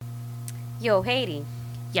Yo, Haiti,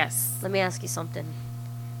 Yes. let me ask you something.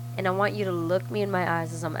 And I want you to look me in my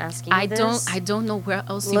eyes as I'm asking you this. I don't know where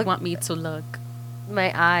else you Look- want me to look.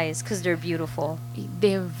 My eyes, because they're beautiful.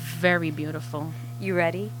 They're very beautiful. You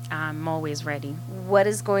ready? I'm always ready. What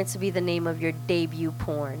is going to be the name of your debut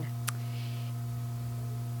porn?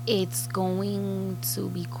 It's going to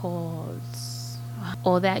be called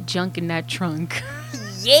All That Junk in That Trunk.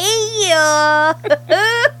 Yeah!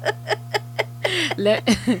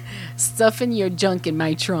 Stuffing your junk in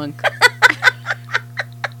my trunk.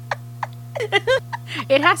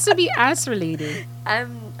 It has to be ass related.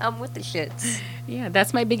 I'm with the shits. Yeah,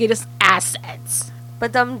 that's my biggest assets.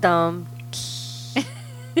 But dum.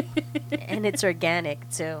 And it's organic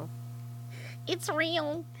too. It's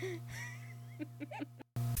real.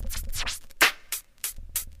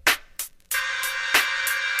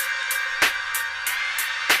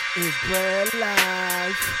 It's bread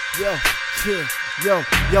life.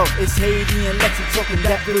 Yo, it's Haiti and Lexi talking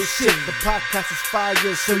that real shit. The podcast is fire,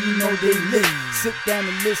 so you know they lit. Sit down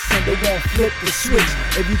and listen, they won't flip the switch.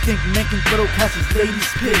 If you think men can throw, catch his ladies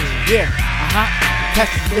pick. Yeah, catch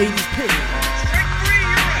his ladies pick.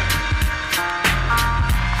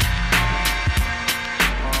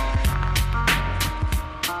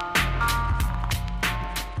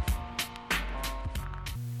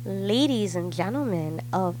 Ladies and gentlemen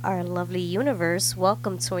of our lovely universe,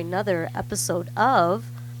 welcome to another episode of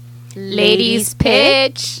Ladies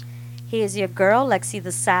Pitch. Here's your girl, Lexi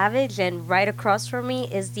the Savage, and right across from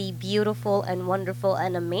me is the beautiful and wonderful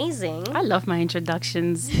and amazing. I love my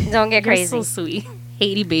introductions. Don't get You're crazy. so sweet.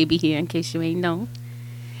 Haiti baby here, in case you ain't know.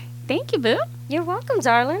 Thank you, boo. You're welcome,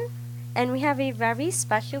 darling. And we have a very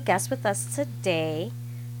special guest with us today.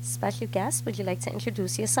 Special guest, would you like to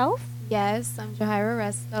introduce yourself? Yes, I'm Jahaira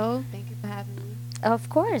Resto. Thank you for having me. Of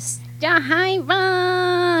course.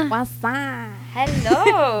 Jahaira. What's up?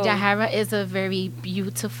 Hello. Jahaira is a very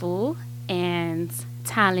beautiful and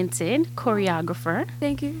talented choreographer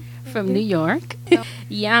Thank you. from New York.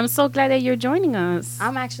 Yeah, I'm so glad that you're joining us.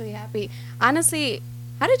 I'm actually happy. Honestly,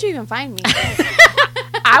 how did you even find me?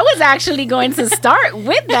 I was actually going to start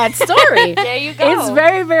with that story. There you go. It's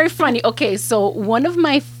very, very funny. Okay, so one of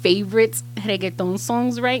my favorite reggaeton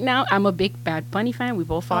songs right now, I'm a big Bad Bunny fan. We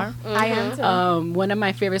both are. I am too. One of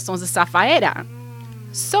my favorite songs is Zafaera.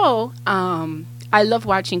 So, I love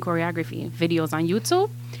watching choreography videos on YouTube.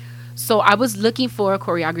 So I was looking for a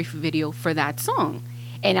choreography video for that song.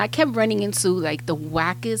 And I kept running into like the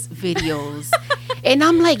wackest videos. And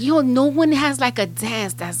I'm like, yo, no one has like a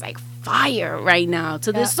dance that's like fire right now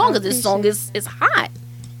to this song. Because this song is hot.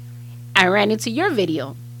 I ran into your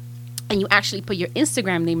video. And you actually put your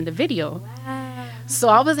Instagram name in the video. Wow. So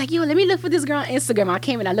I was like, yo, let me look for this girl on Instagram. I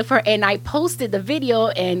came and I looked for her and I posted the video,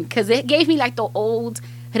 and because it gave me like the old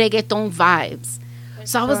reggaeton vibes.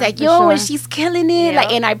 So I was like, yo, and she's killing it. Yep.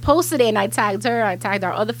 Like, and I posted it and I tagged her. I tagged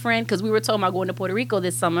our other friend because we were talking about going to Puerto Rico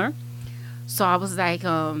this summer. So I was like,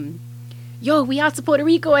 yo, we out to Puerto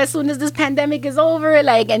Rico as soon as this pandemic is over.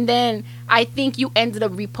 Like, and then I think you ended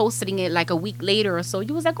up reposting it like a week later or so.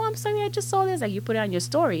 You was like, oh, I'm sorry, I just saw this. Like, you put it on your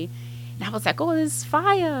story. And I was like, oh, this is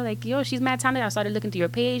fire. Like, yo, she's mad talented. I started looking through your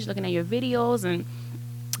page, looking at your videos, and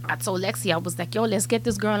I told Lexi, I was like, yo, let's get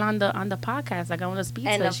this girl on the podcast. Like, I want to speak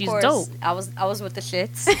to And her. of She's course, dope. I was with the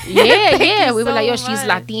shits. Yeah. We were so like, yo, she's much.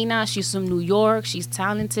 Latina. She's from New York. She's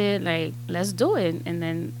talented. Like, let's do it. And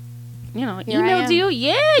then, you know, Here I emailed am. you.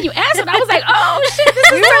 Yeah, you answered. I was like, oh, shit.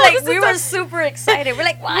 This is we were super excited. We're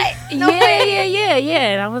like, what? No yeah, way. yeah.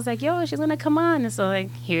 And I was like, yo, she's going to come on. And so,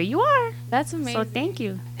 like, here you are. That's amazing. So, thank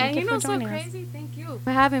you. Thank And you know for what's so joining us. crazy? Thank you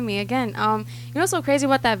for having me again. You know what's so crazy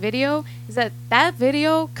about that video is that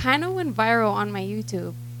video kind of went viral on my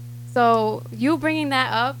YouTube. So you bringing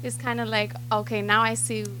that up is kind of like, okay, now I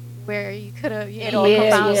see where you could have, It all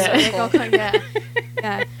comes full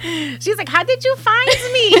yeah. She's like, how did you find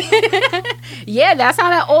me? Yeah, that's how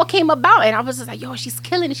that all came about. And I was just like, yo, she's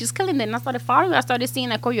killing it. And I started following her. I started seeing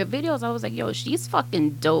like all your videos. I was like, yo, she's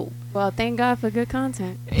fucking dope. Well, thank God for good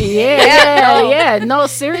content. Yeah. No,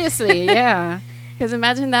 seriously. Yeah. Because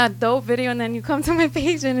imagine that dope video and then you come to my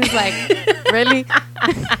page and it's like, really?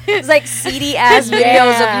 It's like seedy ass videos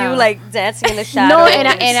Yeah. of you like dancing in the shadows. No, and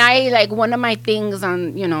I like one of my things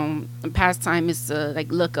on, you know, pastime is to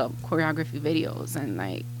like look up choreography videos and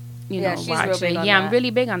like, you Yeah, know, she's watch real big it. on Yeah, that. I'm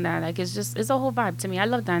really big on that. Like, it's a whole vibe to me. I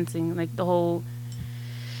love dancing. Like the whole,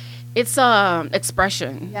 it's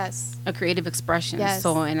expression. Yes. A creative expression. Yes.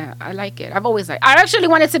 So, and I like it. I've always I actually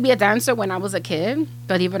wanted to be a dancer when I was a kid,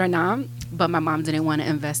 believe it or not. But my mom didn't want to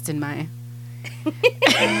invest in my.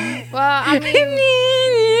 Well, I mean,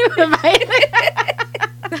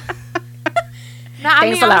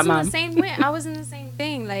 Thanks a I lot, was in Mom. the same way. I was in the same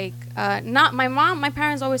thing. Like, not my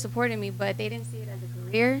parents always supported me, but they didn't see it as a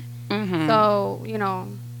career. Mm-hmm. So,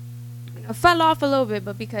 fell off a little bit,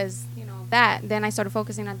 but because, that, then I started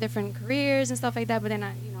focusing on different careers and stuff like that. But then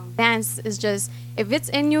dance is just, if it's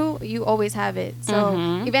in you, you always have it. So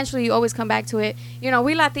eventually you always come back to it. We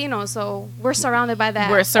Latinos, so we're surrounded by that.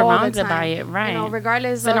 We're surrounded all the time. by it, right?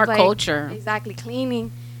 Regardless it's in of our culture. Exactly,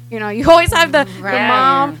 cleaning. You always have the Right.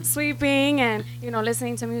 mom sweeping and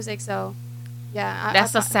listening to music. So yeah,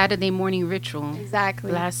 That's a Saturday morning ritual.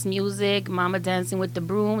 exactly. Blast music, mama dancing with the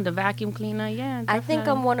broom, the vacuum cleaner. Yeah, I think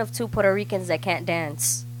I'm one of 2 Puerto Ricans that can't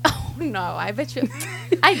dance. Oh no, I bet you.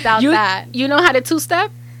 I doubt you, that. You know how to 2-step?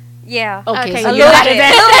 Yeah. Okay, Okay, so A you little got bit,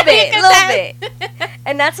 it. a little bit.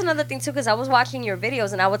 And that's another thing too, because I was watching your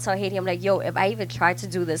videos and I would tell Haiti, I'm like, yo, if I even tried to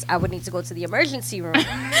do this, I would need to go to the emergency room.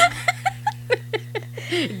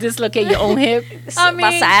 Dislocate your own hip. So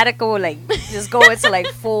my sciatica would just go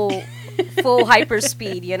into full hyper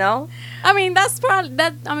speed, I mean, that's probably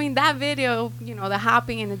that. I mean, that video, the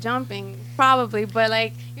hopping and the jumping, probably. But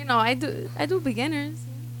I do beginners.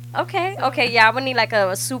 Okay, yeah, I would need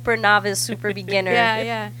a super novice, super beginner.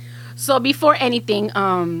 Yeah. So before anything,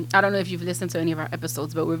 I don't know if you've listened to any of our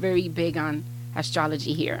episodes, but we're very big on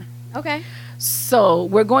astrology here. Okay. So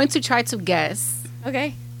we're going to try to guess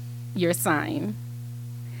Okay. your sign.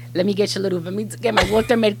 Let me get my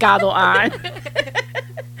Walter Mercado on.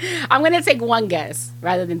 I'm going to take one guess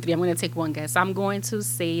rather than 3. I'm going to take one guess. I'm going to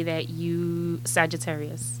say that you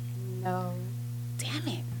Sagittarius. No. Damn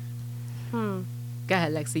it. Hmm. Go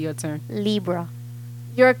ahead, Lexi, your turn. Libra.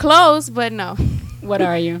 You're close, but no. What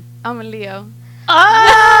are you? I'm a Leo.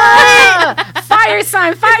 Ah! Fire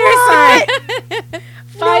sign. Fire sign.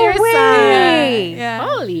 Yeah.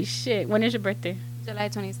 Holy shit. When is your birthday? July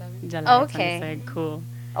 27th. July Okay. 22nd. Cool.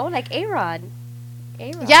 Oh, like A-Rod.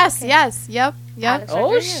 A-Rod. Yes. Okay. Yes. Yep. Alex Oh,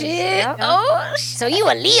 Rodriguez. shit. Yep. Oh, shit. So you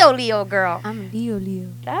a Leo girl. I'm a Leo.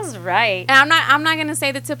 That's right. And I'm not gonna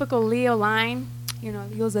say the typical Leo line.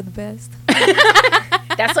 Leos are the best.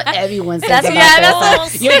 That's what everyone says That's about yeah, that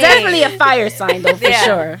that's sign. You're definitely a fire sign, though, for Yeah.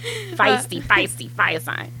 sure. Feisty fire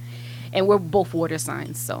sign. And we're both water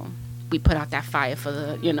signs, so we put out that fire for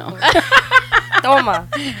the, Toma.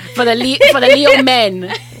 for the Leo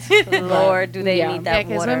men. Lord, do they Yeah. need that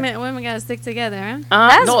because water? women gotta stick together, huh?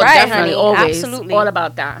 That's no, right, definitely, honey. always. Absolutely. All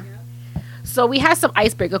about that. So we have some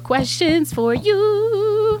icebreaker questions for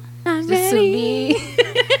you. I'm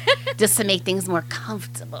Just to make things more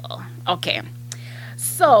comfortable. Okay.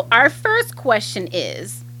 So our first question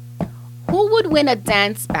is, who would win a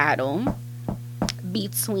dance battle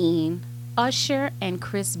between Usher and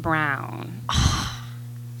Chris Brown?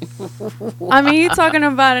 I mean, you're talking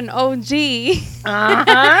about an OG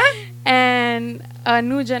Uh-huh. and a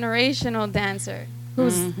new generational dancer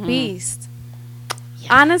who's Mhm. beast.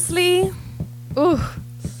 Honestly, ooh,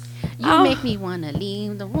 You Oh. make me want to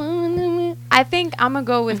leave the one. I think I'm gonna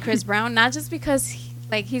go with Chris Brown, not just because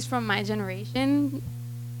he's from my generation,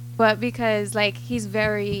 but because he's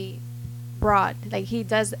very broad. Like he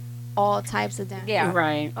does all types of dance. Yeah.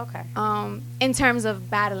 Right. Okay. In terms of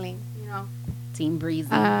battling, Team Breezy.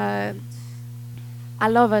 I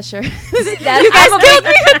love Usher.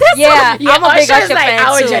 Yeah, I'm a big Usher's Usher like fan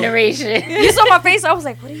our too. generation. You saw my face. I was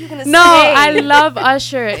like, "What are you gonna No, say?" I love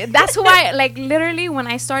Usher. That's who I literally when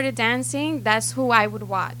I started dancing, that's who I would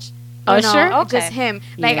watch. Usher? Okay. Just him.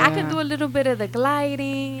 I Yeah. could do a little bit of the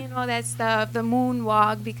gliding and all that stuff, the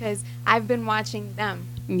moonwalk, because I've been watching them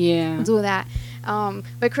Yeah. do that.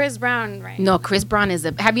 But Chris Brown, right? No, Chris Brown is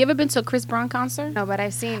a. Have you ever been to a Chris Brown concert? No, but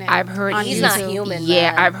I've seen it. I've heard on He's not YouTube. human.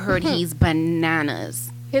 Yeah, man. I've heard he's bananas.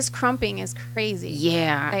 His crumping is crazy.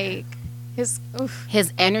 Yeah, his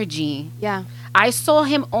energy. Yeah. I saw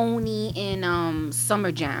him only in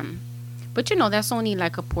Summer Jam, but that's only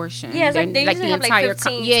like a portion. Yeah, it's They're- they usually have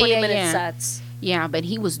 15, 20-minute yeah. sets. Yeah, but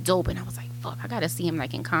he was dope, and I was like, fuck, I gotta see him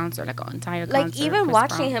in concert, an entire concert. Even Chris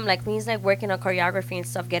watching Brown. him, when he's working on choreography and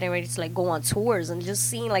stuff, getting ready to go on tours, and just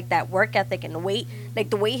seeing that work ethic and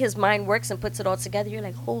the way his mind works and puts it all together, you're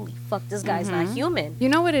like, holy fuck, this guy's not human. You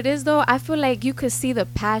know what it is though? I feel like you could see the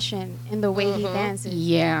passion in the way he dances.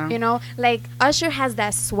 Yeah. Usher has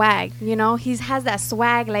that swag, he has that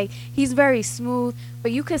swag, he's very smooth,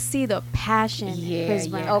 but you could see the passion in Yeah, Chris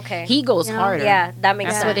Brown. yeah. Okay. He goes harder. Yeah, that makes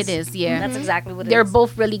That's sense. what it is. Yeah. That's exactly what it They're is.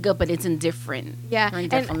 both really good, but it's in different. Yeah, They're in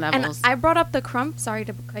and, different levels. and I brought up the crump. Sorry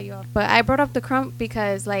to cut you off, but I brought up the crump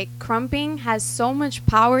because crumping has so much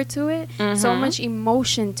power to it, so much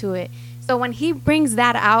emotion to it. So when he brings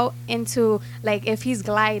that out into if he's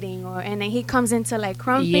gliding and then he comes into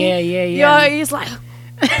crumping, yeah. he's like,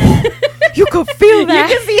 you could feel that.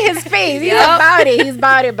 You can see his face. He's about it. He's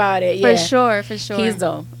about it. Yeah. For sure. He's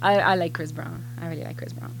dope. I like Chris Brown. I really like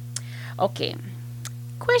Chris Brown. Okay.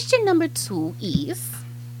 Question number 2 is,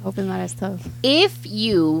 Hope it's not as tough. if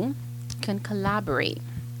you can collaborate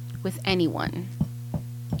with anyone,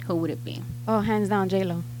 who would it be? Oh, hands down,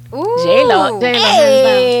 J-Lo. Ooh. J-Lo. J-Lo,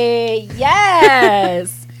 Hey,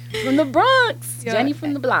 yes. From the Bronx. Yo, Jenny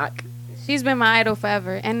from the block. She's been my idol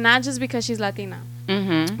forever. And not just because she's Latina,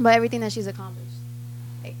 Mm-hmm. but everything that she's accomplished.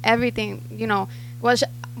 Like, everything, well,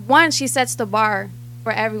 one, she sets the bar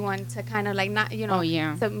for everyone to kind of like not, Oh,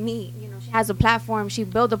 yeah. to meet. She has a platform. She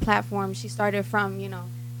built a platform. She started from,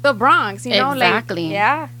 the Bronx, Exactly.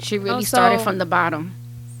 Yeah. She really Also- started from the bottom.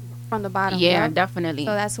 from the bottom. Yeah, yep. definitely.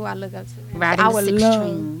 So that's who I look up to. And Riding I the would 6 love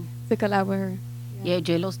train. to collab with her. Yeah,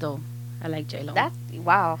 J-Lo's dope. I like J-Lo. That's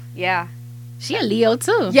wow. Yeah. She a Leo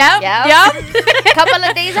too. Yep. Yep. Couple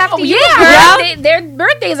of days after Oh you, yeah, girl. their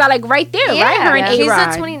birthdays are like right there, Yeah. right? Her and She's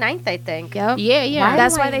A-Rod. the 29th, I think. Yep. Yeah, yeah. Why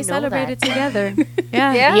That's do why I they know celebrated that? together.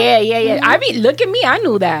 Yeah. Yeah. Yeah. I mean, look at me. I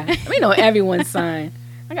knew that. I know everyone's sign.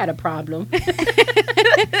 I got a problem.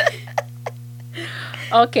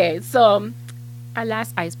 Okay, so our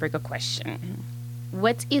last icebreaker question.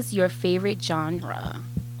 What is your favorite genre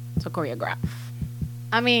to choreograph?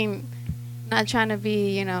 I mean, not trying to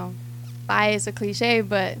be, biased or cliche,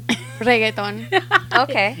 but reggaeton.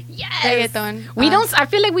 Okay. Yes. Reggaeton. We don't. I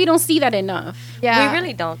feel like we don't see that enough. Yeah. We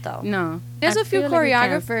really don't, though. No. There's I a few feel like we can.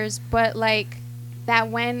 choreographers, but like that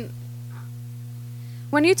when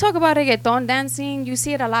you talk about reggaeton dancing, you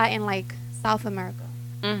see it a lot in like South America.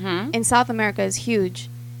 Mm-hmm. In South America is huge.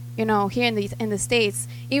 Here in the States,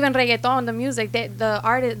 even reggaeton, the music, the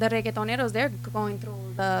reggaetoneros, they're going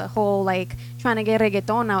through the whole like trying to get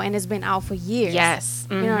reggaeton out, and it's been out for years. Yes.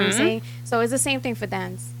 You know what I'm Mhm. saying? So it's the same thing for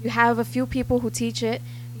dance. You have a few people who teach it,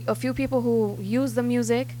 a few people who use the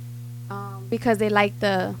music because they like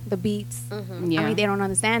the beats. Mm-hmm. Yeah. I mean, they don't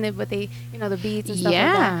understand it, but they, the beats and stuff like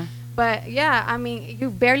Yeah. that. But yeah, I mean,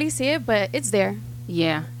 you barely see it, but it's there.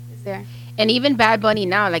 Yeah. It's there. And even Bad Bunny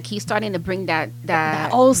now, like he's starting to bring that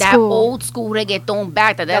old school. old school reggaeton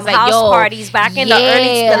back. That's Them like house yo, parties back in the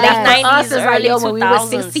late like, for us, 90s, it's like, early yo, when we were 2000s.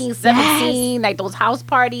 16, 17, like those house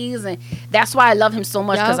parties, and that's why I love him so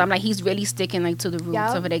much because Yup. I'm like he's really sticking like to the roots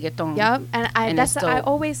Yup. of reggaeton. Yep, and And that's it's I dope.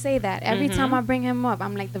 always say that every Mhm. time I bring him up.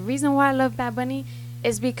 I'm like, the reason why I love Bad Bunny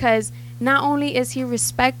is because not only is he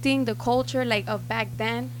respecting the culture like of back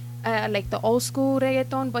then, like the old school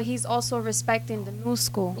reggaeton, but he's also respecting the new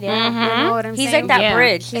school. Yeah. You know what I'm He's saying? like that Yeah.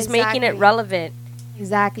 bridge. He's making it Exactly. relevant.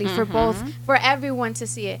 Exactly, for both, for everyone to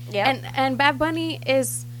see it. Yeah. And Bad Bunny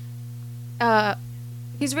is,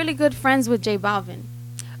 he's really good friends with J Balvin,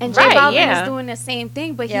 and J Right, Balvin yeah. is doing the same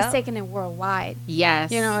thing, but Yeah. he's taking it worldwide.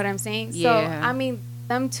 Yes. You know what I'm saying? Yeah. So I mean,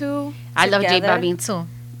 them two. I love J together. Balvin too.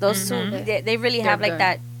 Those two, they really They're have like good.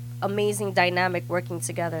 that amazing dynamic working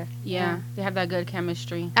together. Yeah, they have that good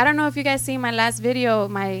chemistry. I don't know if you guys seen my last video,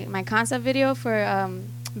 my concept video for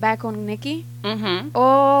Back on Nikki. Mm-hmm.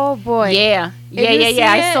 Oh boy. Yeah, If you see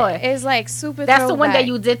I saw it. It's like super. That's the one that throwback.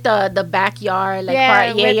 you did the backyard like Yeah,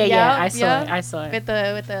 part. Yeah, with- yeah. yup, I saw yup. it. I saw it.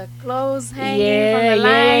 with the clothes hanging Yeah, from the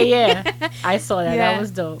line. yeah. I saw that. Yeah. That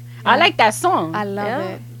was dope. I like that song. I love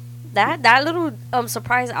Yeah. it. That little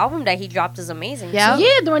surprise album that he dropped is amazing. Yeah.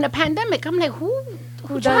 Yeah, during the pandemic, I'm like, who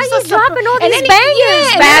does tries Why to you dropping all and these then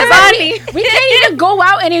bangers, and Bad then it's like Bunny? we can't even go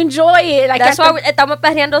out and enjoy it. Like That's at why the- estamos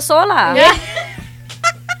perreando sola. Yeah.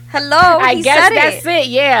 Hello, I he guess said that's it. it.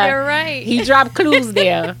 Yeah, You're right. He dropped clues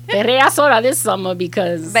there. Perrea sola this summer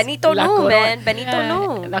because Benito la knew, corona- man. Benito Yeah.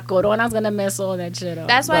 knew. La Corona's gonna mess all that shit up.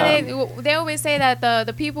 That's why they always say that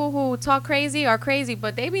the people who talk crazy are crazy,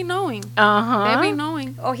 but they be knowing. They be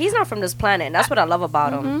knowing. Oh, he's not from this planet. And that's what I love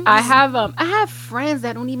about him. I have friends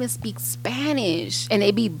that don't even speak Spanish and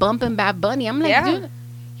they be bumping Bad Bunny. I'm like, Yeah. dude,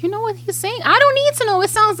 you know what he's saying? I don't need to know. It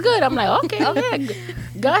sounds good. I'm like, okay,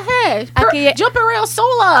 go ahead. Aquí- Yo perreo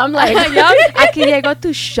sola. I'm like, Yup. Aquí llegó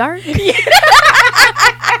tu shark.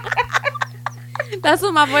 That's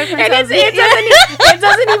what my boyfriend and tells me. it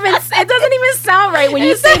doesn't even sound right when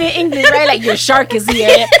you say it in English, right? Like your shark is here.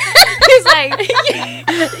 He's like,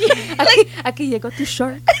 aquí llegó tu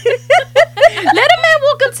shark. Let a man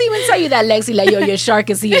walk up to you and tell you that, Lexi, like, yo, your shark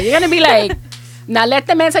is here. You're gonna be like, now let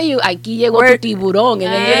the man tell you, aquí llegó tu tiburón, and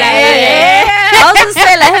then you're like, I was gonna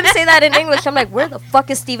say, let him say that in English. I'm like, where the fuck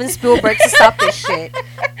is Steven Spielberg to stop this shit?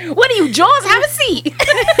 what are you, Jaws? Have a seat.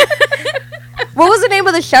 What was the name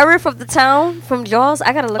of the sheriff of the town from Jaws?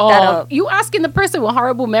 I gotta look that up. You asking the person with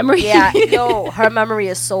horrible memory? Yeah, yo, her memory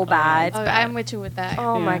is so bad. Oh, I'm with you with that.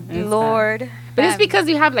 Oh Yeah, my it's bad. Lord. But it's because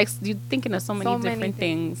you have, like, you're thinking of so many many different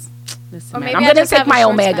things. Listen, Or man, maybe I'm I gonna just take have a my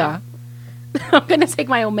short omega. I'm gonna take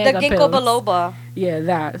my The omega ginkgo pills. biloba. Yeah,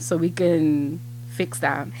 that, so we can fix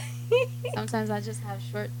that. Sometimes I just have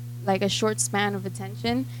short like a short span of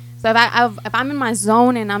attention. So if I'm in my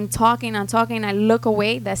zone and I'm talking, and I look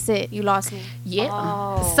away, that's it. You lost me. Yeah.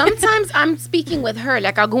 Oh. Sometimes I'm speaking with her.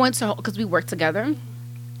 Like, I'll go into her, because we work together.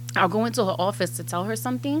 I'll go into her office to tell her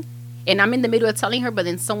something. And I'm in the middle of telling her, but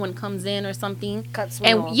then someone comes in or something. Cuts me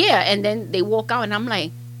and off. yeah, and then they walk out and I'm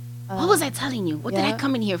like, what was I telling you? What did I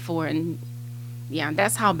come in here for? And yeah,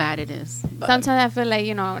 that's how bad it is. But Sometimes I feel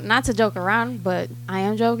like, not to joke around, but I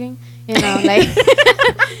am joking. Like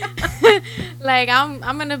like I'm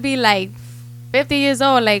gonna be like 50 years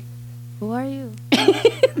old. Like, who are you?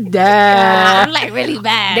 I'm like really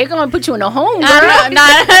bad. They're gonna put you in a home, girl.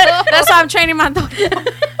 That's why I'm training my daughter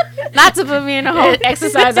not to put me in a home.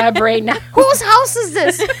 Exercise our brain now. Whose house is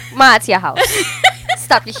this? Ma, it's your house.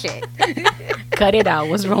 Stop your shit. Cut it out.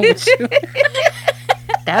 What's wrong with you?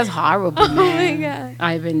 That's horrible, man. Oh my god.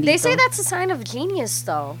 Ivan They say that's a sign of genius,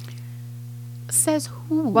 though. Says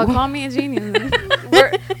who? Well, call me a genius.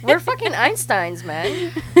 We're fucking Einsteins,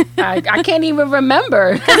 man. I can't even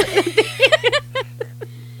remember.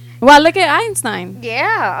 Well, look at Einstein.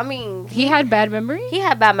 Yeah, I mean, He had bad memory. he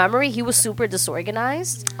had bad memory. He was super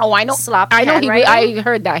disorganized. Oh, I know. Sloppy I know. handwriting. I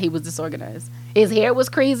heard that he was disorganized. His hair was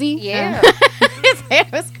crazy. Yeah, His hair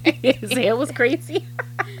was crazy. His hair was crazy.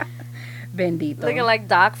 Bendito. looking like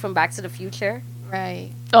Doc from Back to the Future.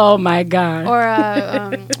 Right. Oh my god.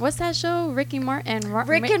 Or what's that show? Ricky Martin.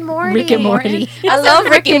 Rick and Morty. Rick and Morty. I love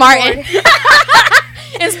Ricky Martin.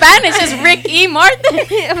 In Spanish, it's Rick E. Martin.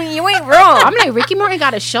 I mean, you ain't wrong. I'm like, Ricky Martin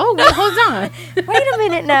got a show. Wait, hold on. Wait a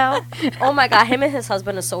minute now. Oh my god, him and his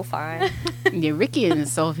husband are so fine. Yeah, Ricky and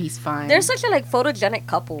himself, he's fine. They're such a like photogenic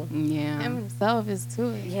couple. Yeah. Him himself is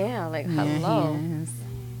too. Yeah, like Yeah, he hello.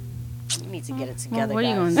 is. You need to get it Well, together, what are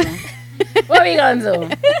you guys. gonna do? What are we gonna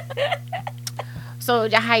do? So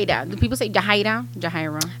Jahaira, do people say Jahaira?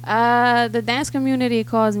 Jahaira. The dance community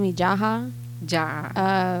calls me Jaha.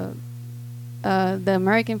 Ja. The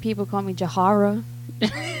American people call me Jahaira.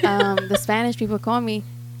 The Spanish people call me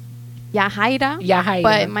Jahaira. Jahaira.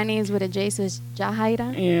 But my name's with a J, so it's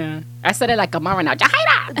Jahaira. Yeah. I said it like a Mara now.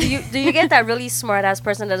 Jahaira. Do you get that really smart ass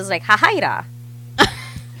person that is like Jahaira?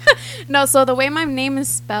 No, so the way my name is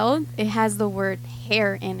spelled, it has the word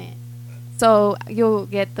hair in it. So you'll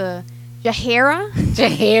get the Jahaira.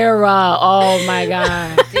 Jahaira. Oh my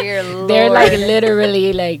god. Dear Lord. They're like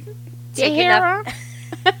literally like Taking Jahaira.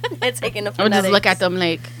 They're taking the I would just look phonetics. at them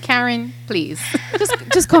like, Karen, please.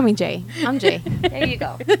 Just call me Jay. I'm Jay. There you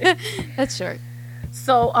go. That's short.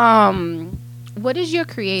 So, what is your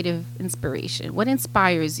creative inspiration? What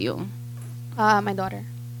inspires you? My daughter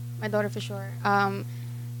for sure.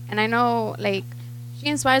 And I know like she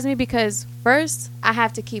inspires me because first I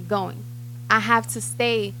have to keep going. I have to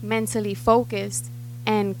stay mentally focused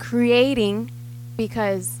and creating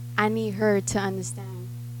because I need her to understand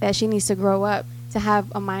that she needs to grow up to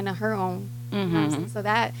have a mind of her own. You know what I'm saying? So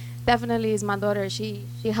that definitely is my daughter. She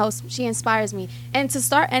helps. She inspires me. And to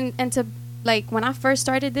start and to like when I first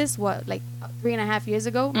started this, what like 3.5 years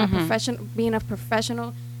ago, being a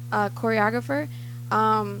professional choreographer,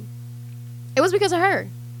 it was because of her.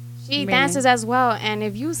 She Really? dances as well, and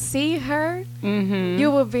if you see her,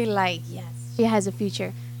 you will be like, yes, she has a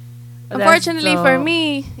future. That's Unfortunately for dope.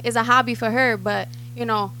 me, it's a hobby for her. But you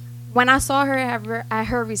know, when I saw her at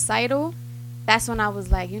her recital, that's when I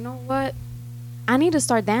was like, you know what, I need to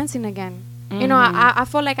start dancing again. You know, I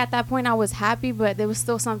felt like at that point I was happy, but there was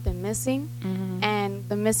still something missing, and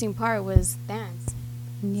the missing part was dance.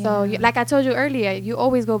 So, like I told you earlier, you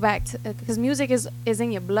always go back to because music is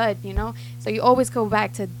in your blood, you know. So you always go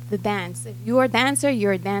back to the dance. If you're a dancer,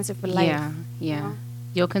 you're a dancer for life. Yeah. you know?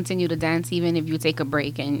 You'll continue to dance even if you take a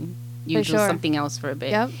break and you For do sure. something else for a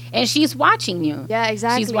bit. Yep. And she's watching you. Yeah,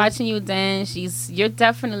 exactly. She's watching you dance. You're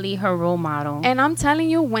definitely her role model. And I'm telling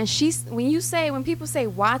you, when people say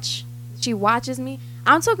watch, she watches me.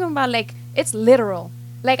 I'm talking about like it's literal.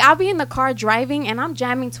 Like I'll be in the car driving and I'm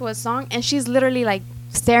jamming to a song and she's literally like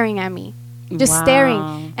staring at me, just Wow.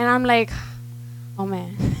 staring, and I'm like, oh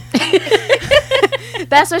man,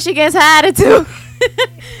 that's what she gets her attitude.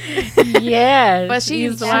 Yeah, But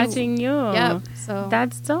she's she- watching you. Yep. So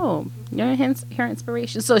That's dope. You're her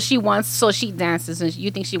inspiration. So she dances, and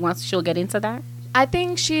you think she'll get into that? I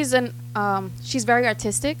think she's very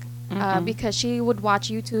artistic. Because she would watch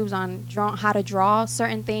YouTubes on how to draw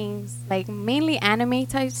certain things, like mainly anime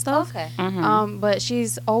type stuff. Okay. But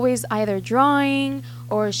she's always either drawing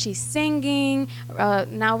or she's singing.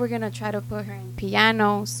 Now we're gonna try to put her in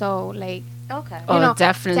piano. So like Okay. Oh, know,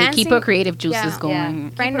 definitely. Keep dancing- her creative juices yeah. going.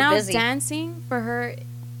 Keep right her now, busy. dancing for her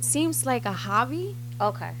seems like a hobby,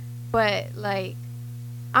 Okay. but like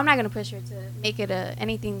I'm not gonna push her to make it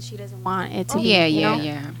anything she doesn't want it to be. Yeah, you yeah, know?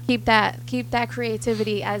 yeah. Keep that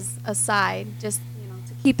creativity as a side, just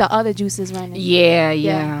to keep the other juices running.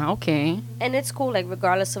 Yeah. Okay. And it's cool, like,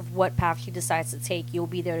 regardless of what path she decides to take, you'll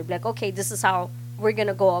be there to be like, okay, this is how we're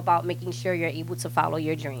gonna go about making sure you're able to follow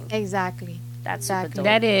your dream. Exactly. That's super dope.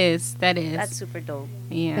 That is. That's super dope.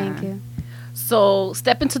 Yeah. Thank you. So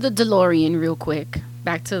step into the DeLorean real quick.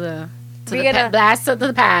 Back to the blast of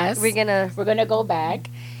the past. We're gonna go back.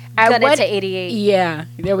 cut it to 88. Yeah,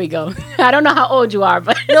 there we go. I don't know how old you are,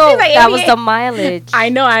 but No, like that was 88. the mileage. I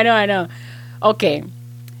know. Okay,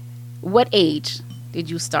 what age did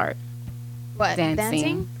you start? What,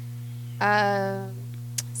 Dancing?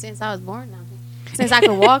 Since I was born now. Since I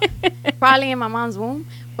could walk, probably in my mom's womb.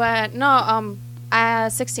 But no, at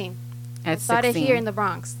 16. I started 16. here in the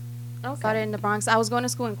Bronx. Okay. Started in the Bronx. I was going to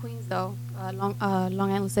school in Queens though, Long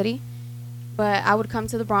Island City. But I would come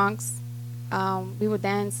to the Bronx. We would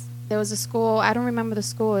dance. There was a school. I don't remember the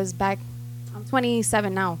school. Is back. I'm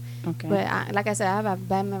 27 now. Okay. But like I said, I have a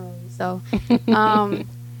bad memory. So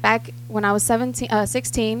back when I was 16,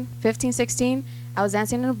 I was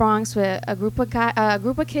dancing in the Bronx with a group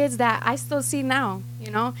of kids that I still see now,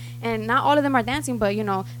 and not all of them are dancing, but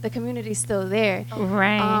the community's still there.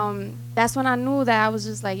 Right. That's when I knew that I was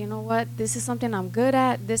just like, you know what, this is something I'm good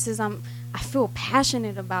at. I feel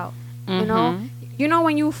passionate about.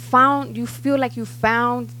 When you feel like you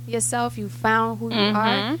found yourself, you found who you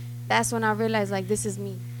are. That's when I realized, like, this is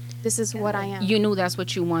me. This is what I am. You knew that's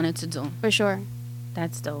what you wanted to do. For sure.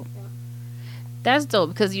 That's dope. That's dope,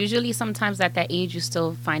 because usually sometimes at that age you're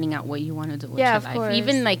still finding out what you want to do with your life. Course.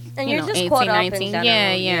 Even like And you you're know, just 18, caught up in 19.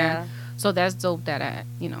 general, Yeah. So that's dope that at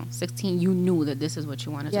 16 you knew that this is what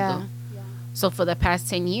you wanted to do. So for the past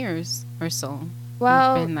 10 years or so,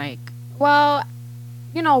 Well, you've been like,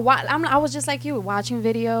 I was just like you, watching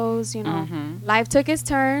videos. Life took its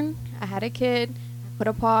turn. I had a kid. I put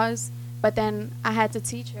a pause, but then I had to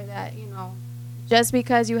teach her that just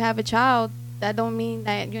because you have a child, that don't mean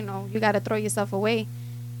that you got to throw yourself away.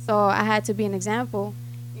 So I had to be an example.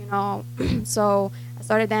 So I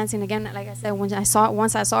started dancing again. Like I said, once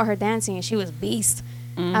I saw her dancing and she was beast,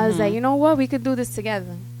 I was like, you know what, we could do this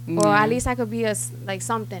together, or at least I could be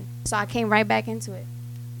something. So I came right back into it.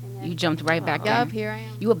 you jumped right back Yup, in. here I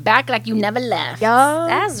am. You were back like you never left. Yup.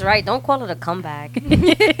 That's right. Don't call it a comeback.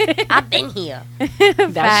 I've been here.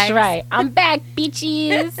 That's Facts. right. I'm back,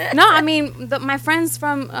 bitches. No, I mean, my friends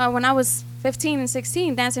from when I was 15 and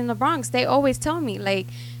 16 dancing in the Bronx, they always tell me, like,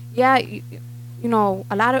 yeah,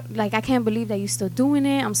 a lot of, like, I can't believe that you're still doing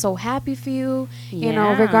it. I'm so happy for you.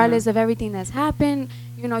 Yeah. Regardless of everything that's happened,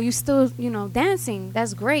 you still, dancing.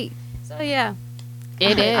 That's great. So, yeah.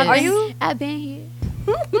 It is. I've been here.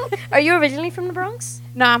 Are you originally from the Bronx?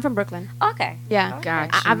 No, I'm from Brooklyn. Okay. Yeah.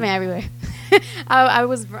 Gotcha. I've been everywhere. I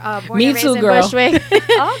was born Me and raised too, in girl. Bushwick.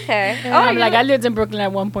 Okay. Oh, I'm like, I lived in Brooklyn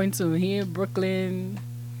at one point too. Here, Brooklyn,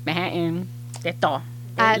 Manhattan, that's all.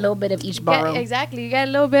 A little bit of each borough. Exactly. You get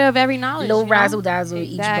a little bit of every knowledge. Little razzle dazzle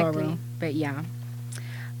Exactly. each borough. But yeah.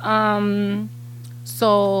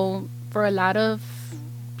 So for a lot of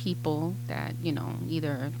people that,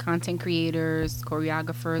 either content creators,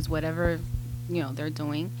 choreographers, whatever, they're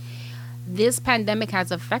doing, this pandemic has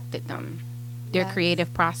affected them, their Yes.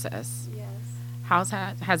 creative process. Yes.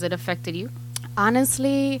 Has it affected you?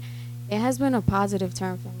 Honestly, it has been a positive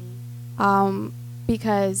turn for me.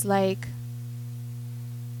 Because like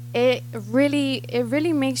it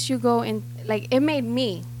really makes you go in, like, it made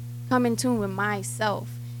me come in tune with myself,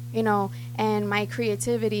 and my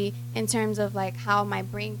creativity in terms of like how my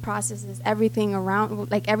brain processes everything around,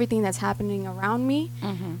 like everything that's happening around me.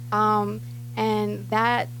 And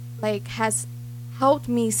that like has helped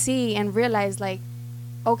me see and realize, like,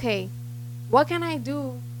 okay, what can I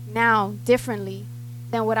do now differently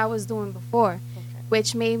than what I was doing before,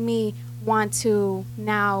 which made me want to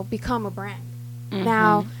now become a brand.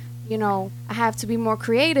 Now, I have to be more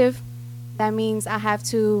creative. That means I have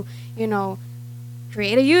to,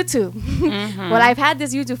 create a YouTube. Well, I've had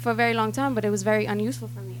this YouTube for a very long time, but it was very unuseful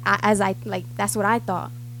for me. That's what I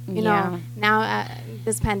thought. Yeah. Now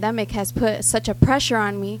this pandemic has put such a pressure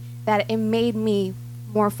on me that it made me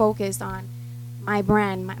more focused on my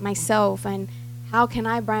brand, myself, and how can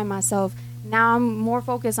I brand myself. Now I'm more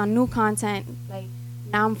focused on new content. Like,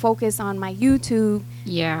 now I'm focused on my YouTube.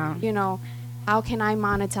 Yeah. How can I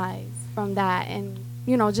monetize from that, and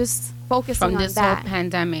just focusing from on this that. whole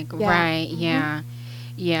pandemic. Yeah. Right.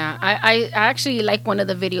 Yeah. I actually like one of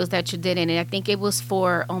the videos that you did in it. I think it was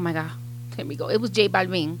for, oh my god, here we go, it was J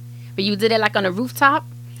Balvin, but you did it like on a rooftop,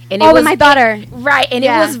 And with my daughter. Right, and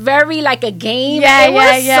Yeah. it was very like a game. Yeah, It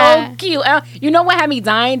was yeah. so cute. You know what had me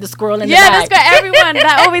dying? The squirrel in the Yeah, back. that's good. Everyone.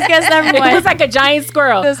 That always gets everyone. It was like a giant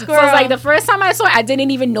squirrel. The So squirrel. it's like the first time I saw it, I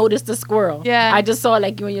didn't even notice the squirrel. Yeah. I just saw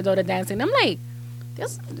like you and your daughter dancing. I'm like,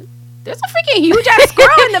 there's a freaking huge ass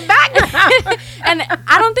squirrel in the background. And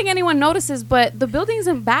I don't think anyone notices, but the buildings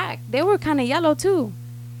in back, they were kind of yellow too.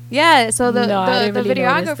 Yeah, so the No, I didn't really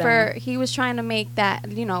notice videographer, that. he was trying to make that,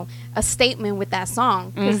 a statement with that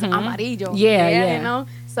song. Because amarillo. Yeah. You know?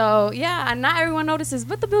 So, yeah, and not everyone notices,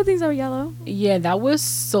 but the buildings are yellow. Yeah, that was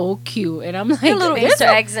so cute. And I'm like, Your little there's Easter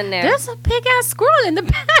eggs in there. There's a big ass squirrel in the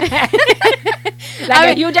back. Like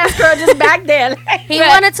a huge ass squirrel just back there. He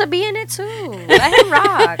wanted to be in it too. Let him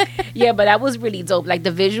rock. Yeah, but that was really dope. Like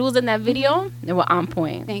the visuals in that video, they were on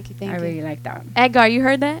point. Thank you. I really like that. Edgar, you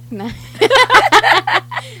heard that? No.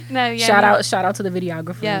 No, yeah. Shout out to the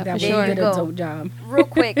videographer. Yeah, that for really sure. did a Go. dope job. Real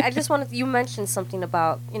quick, I just wanted you mentioned something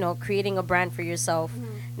about creating a brand for yourself.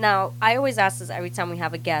 Now, I always ask this every time we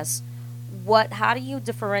have a guest. How do you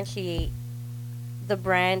differentiate the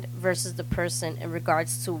brand versus the person in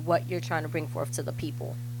regards to what you're trying to bring forth to the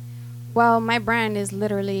people? Well, my brand is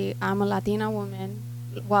literally, I'm a Latina woman.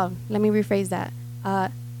 Well, let me rephrase that.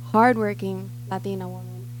 Hardworking Latina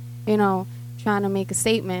woman, trying to make a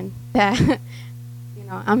statement that,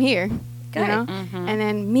 I'm here, Okay. And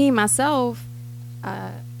then me, myself,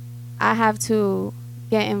 I have to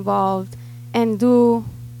get involved and do,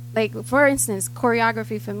 like, for instance,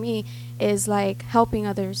 choreography for me is like helping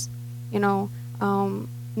others, not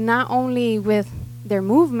only with their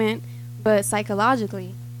movement, but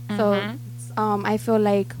psychologically. So I feel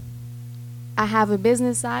like I have a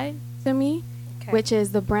business side to me, which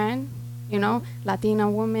is the brand, Latina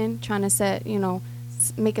woman trying to set,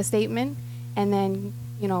 make a statement, and then,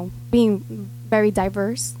 being very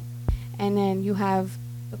diverse. And then you have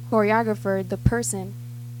the choreographer, the person.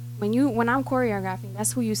 When I'm choreographing,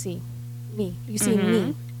 that's who you see. Me. You see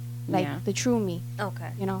me. Like the true me.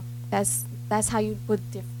 Okay. That's how you would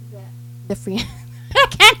different. I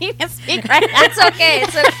can't even speak right now. It's okay.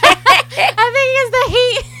 It's okay. I think it's the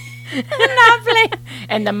heat. I'm not playing.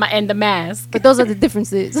 And the mask. But those are the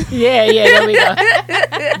differences. Yeah, there we go.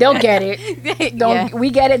 They'll get it. We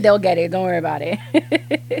get it, they'll get it. Don't worry about it.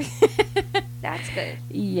 That's good.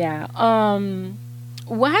 Yeah.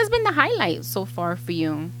 What has been the highlight so far for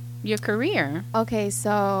you? Your career? Okay,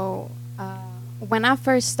 so when I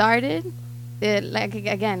first started, like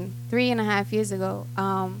again, 3.5 years ago,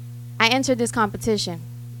 I entered this competition.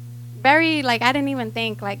 Very I didn't even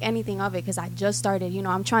think like anything of it because I just started.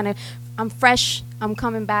 I'm fresh. I'm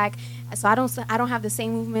coming back, so I don't have the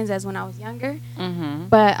same movements as when I was younger.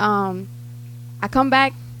 But I come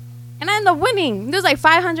back and I end up winning. There's like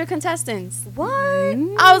 500 contestants. What?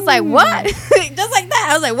 I was like, what? Just like that.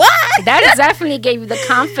 I was like, what? That definitely gave you the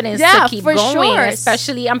confidence Yeah, to keep for going. sure.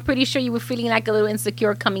 Especially, I'm pretty sure you were feeling like a little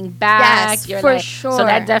insecure coming back. Yes, for So sure.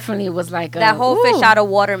 that definitely was like That whole fish out of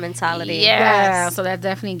water mentality. Yeah. Yes. So that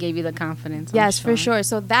definitely gave you the confidence. I'm Yes, for sure.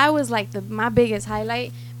 So that was like my biggest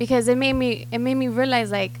highlight because it made me realize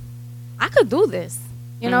like I could do this.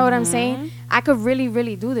 You know what I'm saying? I could really,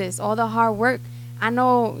 really do this. All the hard work. I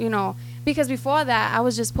know, because before that I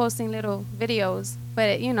was just posting little videos.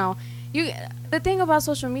 But the thing about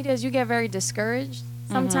social media is you get very discouraged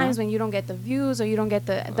sometimes when you don't get the views or you don't get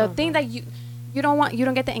the thing that you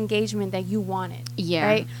don't get the engagement that you wanted. Yeah.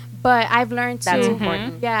 Right. But I've learned That's to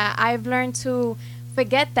important. Yeah, I've learned to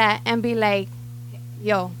forget that and be like,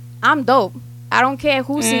 yo, I'm dope. I don't care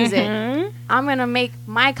who sees it. I'm gonna make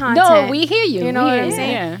my content. No, we hear you. You know We what hear I'm you.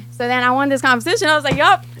 saying? Yeah. So then I won this competition. I was like,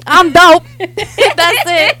 yup, I'm dope. That's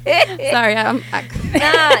it. Sorry, Nah,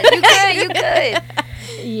 you good.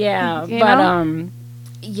 Yeah, You but know?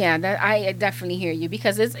 yeah, that I definitely hear you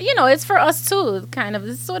because it's for us too. Kind of,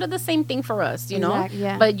 it's sort of the same thing for us, Exact,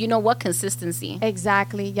 yeah. But you know what? Consistency.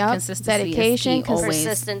 Exactly. Yup. Consistency Dedication. is key, always.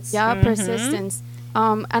 Persistence. Yeah, persistence.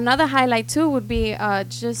 Another highlight too would be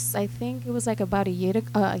just I think it was like about a year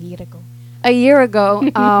ago.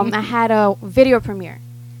 I had a video premiere.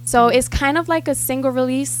 So it's kind of like a single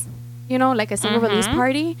release, like a single release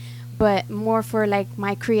party, but more for like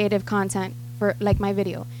my creative content for like my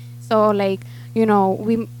video. So like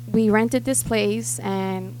we rented this place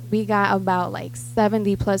and we got about like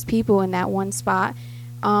 70 plus people in that one spot.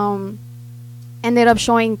 Ended up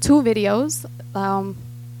showing 2 videos.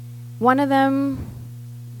 One of them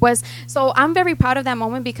was, so I'm very proud of that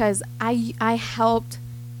moment because they helped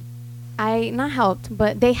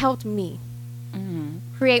me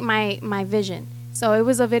create my vision. So it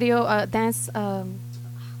was a video, dance,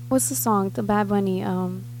 what's the song? The Bad Bunny, me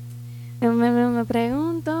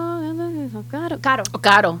pregunto, Caro.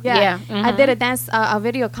 Caro. Yeah. I did a dance,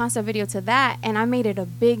 a concept video to that, and I made it a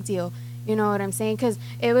big deal. You know what I'm saying? Because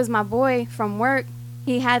it was my boy from work.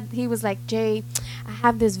 He was like, Jay, I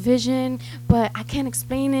have this vision, but I can't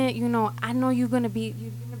explain it. You know, I know you're gonna be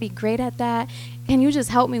great at that. Can you just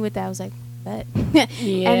help me with that? I was like, bet.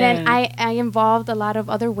 Yeah. And then I involved a lot of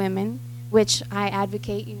other women, which I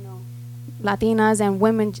advocate. You know, Latinas and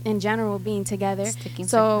women in general being together. Sticking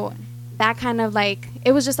So together. that kind of like,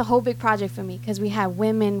 it was just a whole big project for me because we had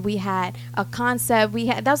women, we had a concept,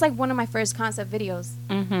 that was like one of my first concept videos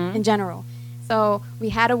in general. So we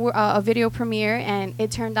had a video premiere, and it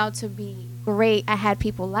turned out to be great. I had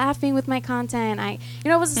people laughing with my content.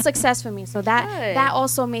 It was a success for me. So that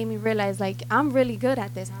also made me realize, like, I'm really good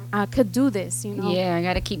at this. I could do this, you know. Yeah, I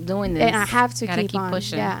gotta keep doing this. And I have to gotta keep on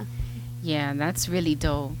pushing. Yeah. Yeah, that's really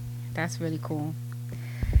dope. That's really cool.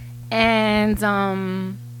 And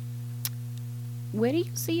where do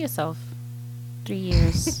you see yourself 3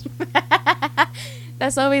 years?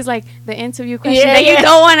 That's always like the interview question that you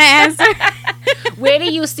don't want to answer. Where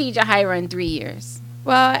do you see Jahaira in 3 years?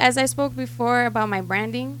 Well, as I spoke before about my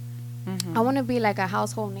branding, I want to be like a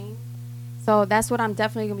household name. So that's what I'm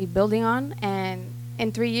definitely going to be building on. And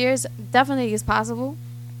in 3 years, definitely is possible,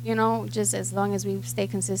 you know, just as long as we stay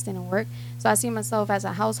consistent and work. So I see myself as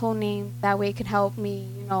a household name. That way it could help me,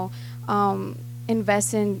 you know,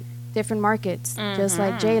 invest in different markets, just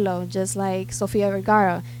like J-Lo, just like Sofia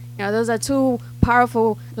Vergara. You know, those are two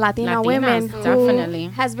powerful Latina women who definitely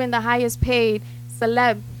has been the highest paid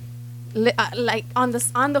celeb, like on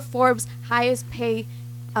the Forbes highest paid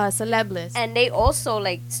celeb list. And they also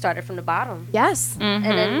like started from the bottom. Yes. And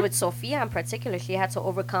then with Sophia in particular, she had to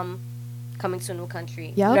overcome coming to a new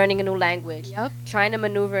country, Yep. learning a new language, Yep. trying to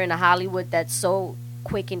maneuver in a Hollywood that's so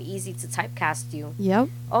quick and easy to typecast you. Yep.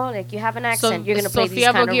 Oh, like you have an accent, you're gonna play these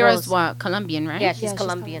Sofia kind of Vergara roles. is what, Colombian, right? Yeah, she's Yeah, she's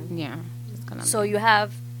Colombian. Yeah, she's Colombian. So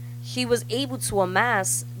she was able to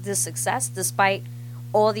amass this success despite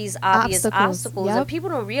all these obvious obstacles. Yep. And people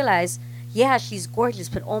don't realize, yeah, she's gorgeous,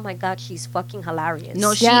 but oh my God, she's fucking hilarious.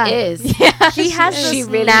 No, she Yeah. is. She has this She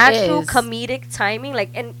really natural is. comedic timing,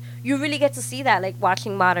 like, and you really get to see that, like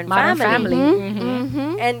watching Modern Family.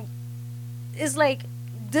 Mm-hmm. And it's like,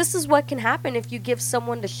 this is what can happen if you give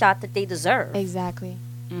someone the shot that they deserve. Exactly.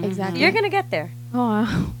 Exactly. You're gonna get there.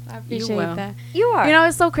 Oh, I appreciate will. that. You are. You know,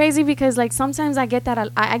 it's so crazy because like sometimes I get that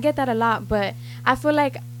I get that a lot, but I feel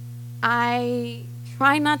like I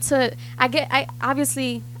try not to.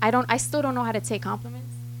 I still don't know how to take compliments.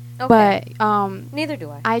 Okay. But Neither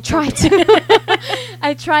do I. I try to.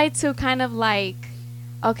 I try to kind of like,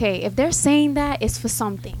 okay, if they're saying that, it's for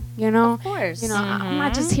something, you know. Of course. You know, I'm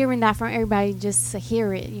not just hearing that from everybody just to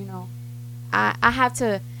hear it. You know, I have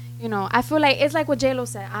to. You know, I feel like it's like what J-Lo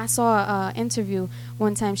said. I saw an interview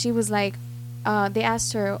one time. She was like, they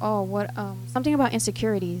asked her, oh, what, something about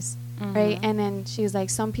insecurities, right? And then she was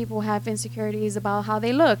like, some people have insecurities about how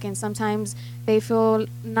they look, and sometimes they feel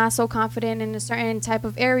not so confident in a certain type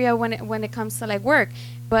of area when it comes to like work.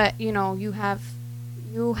 But you know, you have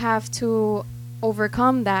to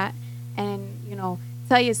overcome that, and you know,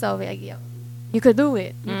 tell yourself like, yo, you could do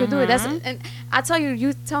it. You could do it. And I tell you,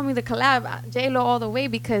 you tell me the collab, J-Lo all the way,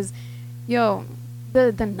 because, yo,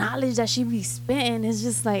 the knowledge that she be spitting is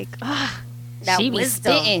just like, that she be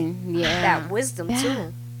wisdom. spitting. Yeah. That wisdom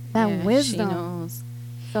too. that Yeah, wisdom. She knows.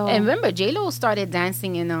 So, And remember, J-Lo started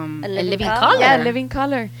dancing in A Living Color. Color. yeah, Living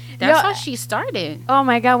Color. That's Yo, how she started. oh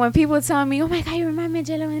my God, when people tell me, oh my God, you remind me of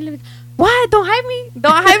J-Lo in Living, what? Don't hype me?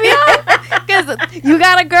 Don't hype me up? Because you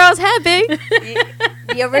got a girl's head, babe.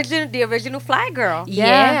 the original Fly Girl.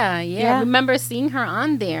 Yeah. Remember seeing her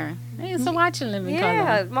on there. I used to watch Living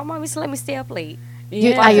Yeah, Color. my mom used to let me stay up late.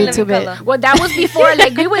 Yeah. I Living YouTube Color. it. Well, that was before,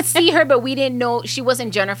 like, we would see her, but we didn't know she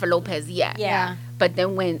wasn't Jennifer Lopez yet. Yeah. But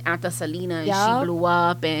then when after Selena and Yup. she blew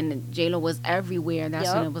up and J-Lo was everywhere, that's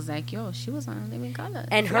when Yup. it was like, yo, she was on Living Color.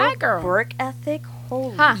 And Fly her girl. work ethic,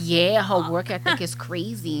 holy. Ha. Yeah, her work ethic is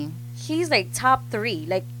crazy. She's like top 3.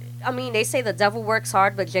 Like, I mean, they say the devil works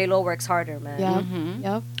hard, but J-Lo works harder, man. Yep. Mhm.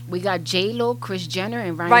 Yep. We got J-Lo, Kris Jenner,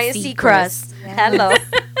 and Ryan Ryan Seacrest. Seacrest. Hello.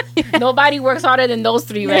 Nobody works harder than those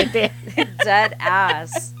three right there. Dead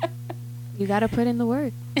ass. You gotta put in the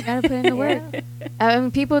work. You gotta put in the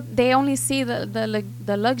work. People, they only see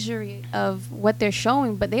the luxury of what they're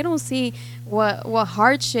showing, but they don't see what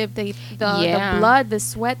hardship, the blood, the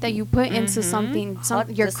sweat that you put into something,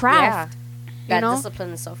 your craft. That You know? discipline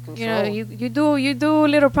and self-control. You know, you do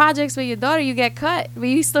little projects with your daughter, you get cut, but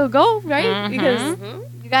you still go, right? Because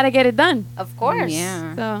you gotta get it done. Of course.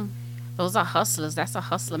 Yeah. So Those are hustlers. That's a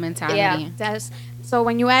hustler mentality. Yeah. That's so.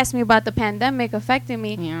 When you ask me about the pandemic affecting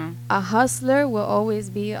me, Yeah. a hustler will always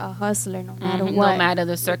be a hustler, no matter Mhm. what. No matter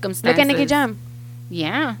the circumstances. Look at Nicky Jam.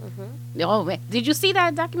 Yeah. Oh, wait. Did you see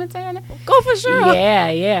that documentary on it? Go for sure.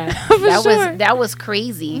 Yeah. For sure. That was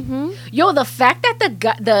crazy. Mhm. Yo, the fact that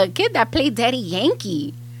the kid that played Daddy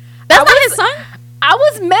Yankee, That's not his son. I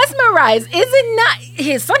was mesmerized. Is it not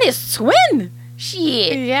his son? His twin.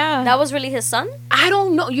 Shit. Yeah. That was really his son? I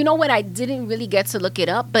don't know. You know what? I didn't really get to look it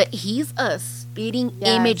up, but he's a spitting Yes.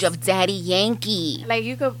 image of Daddy Yankee. Like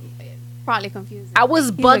you could probably confuse. I was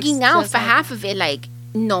He bugging looks out just for like half of it. Like,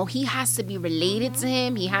 no, he has to be related to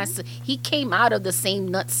him. He came out of the same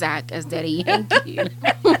nutsack as Daddy Yankee.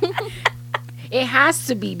 It has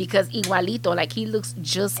to be because igualito, like he looks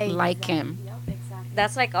just like him.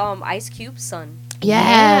 That's like Ice Cube's son.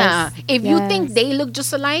 Yeah. Yes. If you Yes. think they look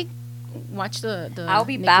just alike, watch the I'll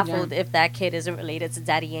be Nicki baffled Jam. if that kid isn't related to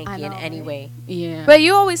Daddy Yankee in know, any right? way. Yeah. But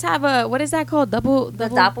you always have a what is that called? Double. The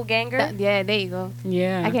doppelganger? Yeah, there you go.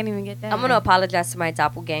 yeah. I can't even get that. I'm going to apologize to my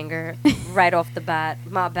doppelganger right off the bat.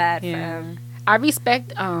 My bad, fam. I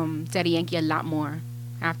respect Daddy Yankee a lot more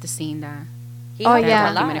after seeing that. He Oh, helped yeah.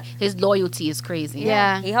 him a lot. documentary. His loyalty is crazy.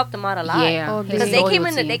 Yeah. He helped him out a lot. Yeah. Oh, his Because big.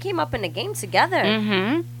 they came up in the game together.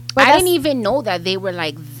 Mm-hmm. But I that's- didn't even know that they were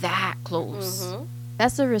like that close. Mhm.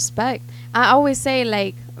 That's the respect. I always say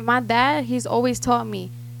like my dad. He's always taught me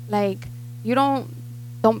like you don't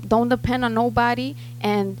depend on nobody,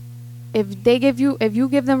 and if you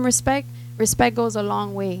give them respect goes a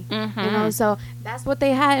long way. Mhm. You know, so that's what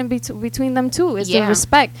they had in between them two is the Yeah.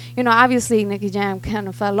 respect. You know, obviously Nicky Jam kind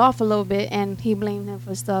of fell off a little bit, and he blamed him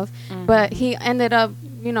for stuff, Mm-hmm. but he ended up,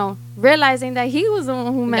 you know, realizing that he was the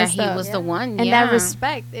one who That messed he up. was the one. And yeah. that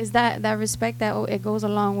respect is that respect that it goes a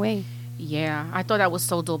long way. Yeah, I thought that was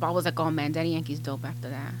so dope. I was like, oh man, Daddy Yankee's dope after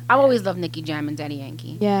that. I always loved Nicky Jam and Daddy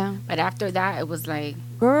Yankee. Yeah, But after that, it was like,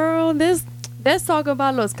 girl, let's talk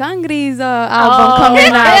about Los Cangris Oh, album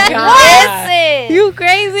coming my out. God. Listen! You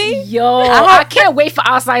crazy? yo, I can't wait for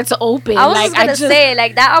Outside to open. I was like, just gonna say,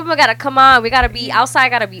 like, that album gotta come on. We gotta be outside,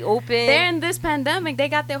 gotta be open. They're in this pandemic. They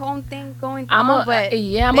got their own thing going I'm on, but gonna be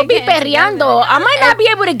they getting perreando. together. I might not be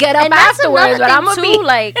able to get up and that's afterwards, another but I'm thing gonna too. be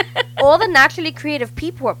Like, all the naturally creative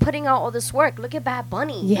people are putting out all this work. Look at Bad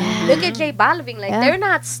Bunny. Yeah. Look at J Balvin. Like, Yeah. they're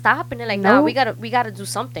not stopping. They're like, nah, Nope. we gotta do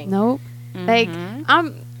something. Nope. Like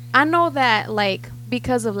Mhm. I know that like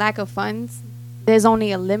because of lack of funds, there's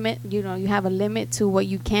only a limit. You know, you have a limit to what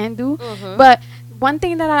you can do. Mhm. But one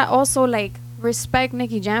thing that I also like respect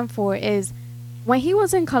Nicky Jam for is when he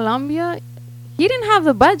was in Colombia, he didn't have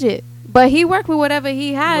the budget, but he worked with whatever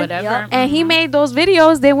he had. whatever. Yup. And he made those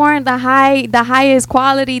videos. They weren't the highest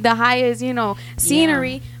quality, the highest, you know,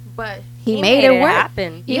 scenery, but he made it work.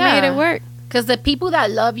 happen. He Yeah. made it work. Because the people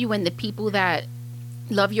that love you and the people that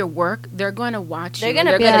love your work, they're going to watch They're you. gonna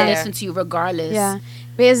They're be going to there. listen to you regardless. Yeah,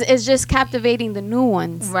 because it's just captivating the new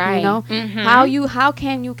ones, Right. You know, Mhm. how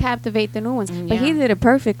can you captivate the new ones? But he Yeah. did it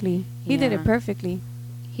perfectly. He did Yeah. it perfectly.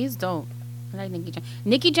 He's dope. I like Nicky Jam.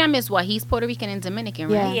 Nicky Jam is what? He's Puerto Rican and Dominican,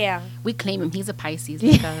 right? Yeah. Yeah. We claim him. He's a Pisces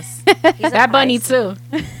Yeah. because He's a that bunny Pisces.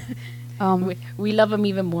 too. Um, We love him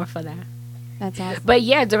even more for that. that's awesome. But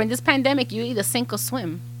yeah, during this pandemic, you either sink or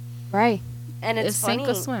swim. Right. And it's Sink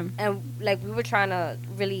funny. or swim. And like we were trying to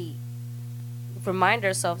really remind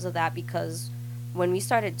ourselves of that because when we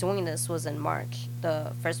started doing this was in March,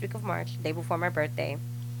 the first week of March, day before my birthday.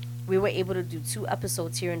 We were able to do 2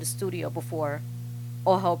 episodes here in the studio before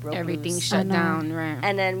all hell broke Everything loose. shut know. down, right?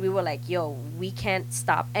 And then we were like, yo, we can't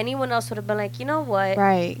stop. Anyone else would have been like, you know what?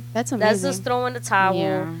 Right. That's Let's amazing. just throw in the towel.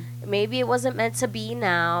 Yeah. Maybe it wasn't meant to be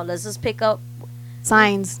now. Let's just pick up.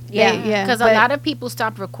 Signs. Yeah. Yeah. Because a But- lot of people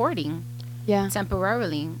stopped recording Yeah.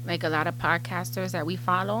 temporarily. Like a lot of podcasters that we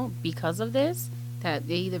follow because of this, that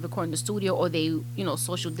they either record in the studio or they, you know,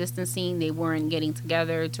 social distancing, they weren't getting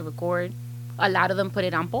together to record. A lot of them put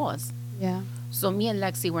it on pause. Yeah. So me and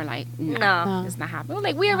Lexi were like, No. No. it's not happening. We're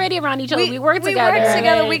like, we're already around each other. We work We together. work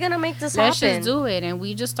together. Like, We're going to make this let's happen. just do it. And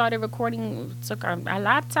we just started recording, took our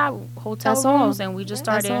laptop, hotel That's all. rooms, and we just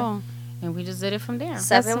That's started. all. And we just did it from there.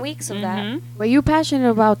 7 weeks of that. Mhm. But you passionate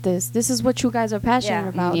about this. This is what you guys are passionate Yeah.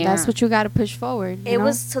 about. Yeah. That's what you got to push forward. you It know?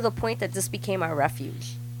 was to the point that this became our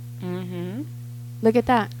refuge. Mhm. Look at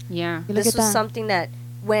that. Yeah. You look This at was that. something that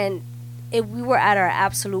when we were at our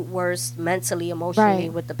absolute worst mentally, emotionally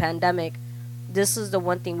Right. with the pandemic, this is the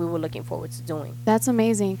one thing we were looking forward to doing. That's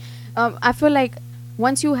amazing. I feel like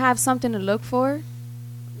once you have something to look for,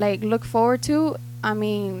 like look forward to, I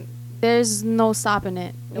mean, there's no stopping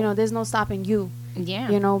it. You know, there's no stopping you. Yeah.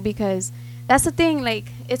 You know, because that's the thing. Like,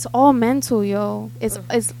 it's all mental, yo. It's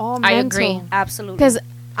all I mental. agree. Absolutely. Because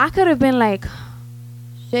I could have been like,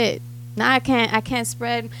 shit, Now I can't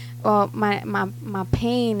spread my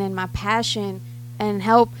pain and my passion and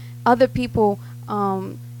help other people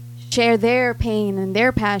share their pain and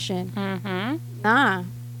their passion. Nah,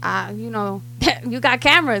 you got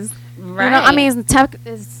cameras. Right. You know, I mean, tech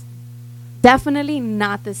is definitely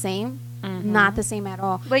not the same. Not the same at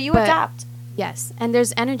all. But you adapt. Yes, and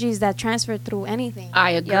there's energies that transfer through anything.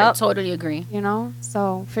 I agree. Yep. Totally agree. You know,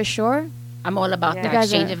 so for sure, I'm all about Yeah. the You guys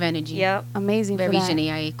exchange are- of energy. Yep. amazing Very for that.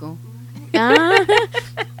 Janae Aiko.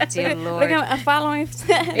 Dear Look Lord. at following.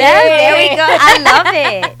 There we go. I love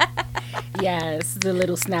it. Yes, the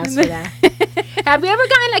little snaps for that. Have you ever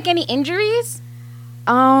gotten like any injuries?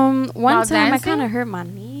 One While time I dancing? kind of hurt my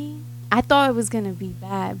knee. I thought it was gonna be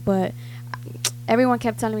bad, but everyone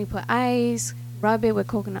kept telling me put ice, rub it with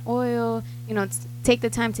coconut oil. You know, take the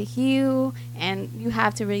time to heal, and you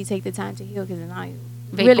have to really take the time to heal because now you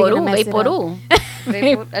really gonna mess it up. Vaporu.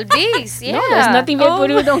 Elvis, yeah. No, there's nothing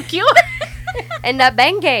Vaporu don't cure. And that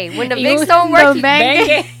Bengay. When the You- bigs don't work, you,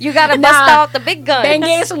 Bengay. you gotta bust Nah. out the big guns.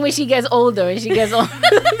 Bengay is when she gets older and she gets older.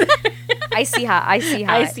 I see hot. I see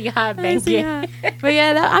hot. I see hot Bengay. But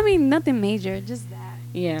yeah, I mean nothing major, just that.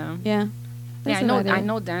 Yeah. Yeah. Yeah, That's I know. about it. I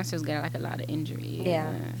know dancers get like a lot of injuries.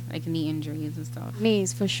 Yeah. Like knee injuries and stuff.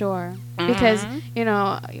 Knees for sure, because you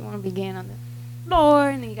know you want to begin on the floor,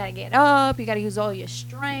 and then you gotta get up. You gotta use all your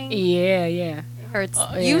strength. Yeah, yeah. It hurts.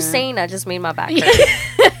 You Yeah. saying that just made my back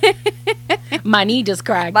hurt. My knee just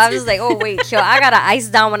cracked. But I was just like, oh, wait, yo, I gotta ice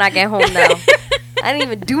down when I get home now. I didn't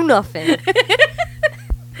even do nothing.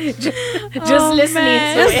 just listening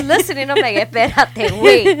man. to Just it. listening, I'm like, espérate,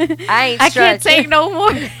 wait. I ain't I can't stretching. take no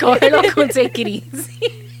more. Go ahead and take it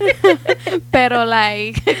easy. Pero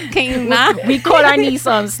like, can you not? We caught our knee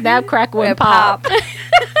some snap, crackle, and With pop.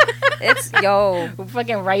 It's, yo,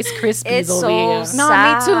 Fucking Rice Krispies It's over so here.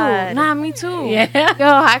 sad. No, me too. Nah, me too. Yeah. Yo,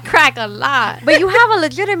 I crack a lot. but you have a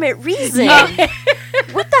legitimate reason. Yeah.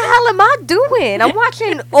 What the hell am I doing? I'm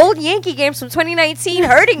watching old Yankee games from 2019,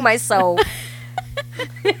 hurting myself.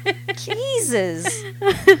 Jesus.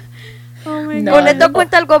 Oh my No. No le god. da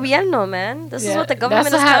cuenta el gobierno, man. This is what the government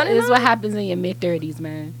is counting This is what on. happens in your mid-30s,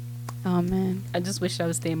 man. Oh man. I just wish I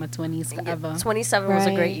would stay in my 20s forever. 27 was a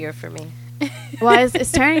great Right. year for me. Well,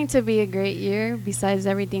 it's turning to be a great year. Besides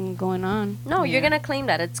everything going on. No, you're Yeah. gonna claim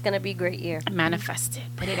that it's gonna be a great year. Manifest it.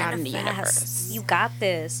 Put it out in the universe. You got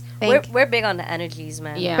this. Thank- We're big on the energies,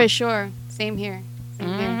 man. Yeah. For sure. Same here.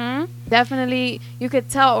 Same here. Mhm. Definitely, you could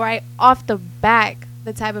tell right off the back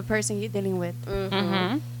the type of person you're dealing with. Mm-hmm.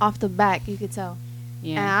 Mhm. Off the back, you could tell.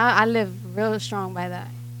 And Yeah. I live real strong by that.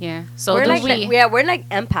 Yeah. So We're do like, we. we're like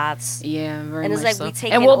empaths. Yeah, very And it's much like so. we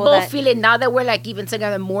take and in we'll all both that- feel it now that we're like even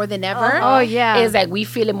together more than ever. Uh-huh. Oh yeah. It's like we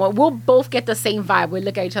feel it more. We'll both get the same vibe. We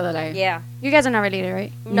look at each other like, Yeah. You guys are not related,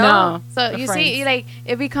 right? no. So we're you friends. see, like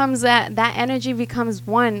it becomes that energy becomes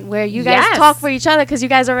one where you guys Yes. talk for each other because you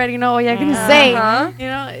guys already know what you're gonna say. Uh-huh. You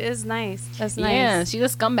know, it's nice. That's nice. Yeah, she's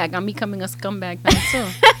a scumbag. I'm becoming a scumbag now too.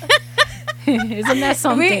 Isn't that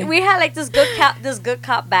something? We had like this good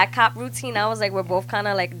cop bad cop routine. I was like, we're both kind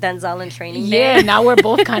of like Denzel in Training yeah, Day. now we're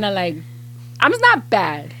both kind of like, I'm not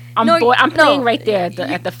bad. I'm No, I'm no. playing right there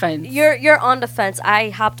at the fence. You're on the fence. I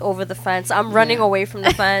hopped over the fence. I'm running Yeah. away from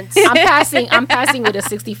the fence. I'm passing with a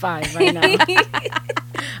 65 right now.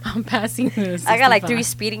 I'm passing with a 65. I got like 3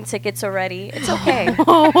 speeding tickets already. It's okay.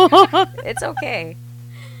 It's okay.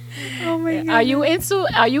 Oh my god. Are you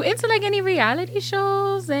into like any reality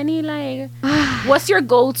shows? Any like what's your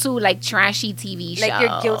go-to like trashy TV show? Like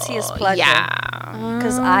your guiltiest pleasure. Yeah.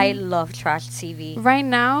 Because I love trash TV. Right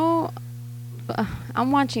now,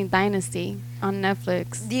 I'm watching Dynasty on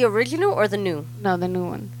Netflix. The original or the new? No, the new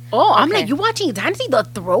one. Oh, I'm Okay. like, you watching Dynasty, the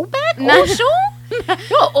throwback No. old show?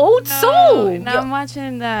 Yo, old soul. No, I'm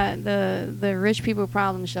watching the Rich People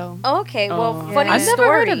Problem show. Okay, well, Oh. funny I've story.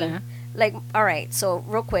 never heard of that. Like, all right, so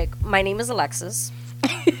real quick, my name is Alexis.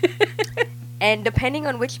 And depending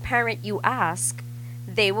on which parent you ask,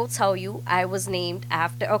 they will tell you I was named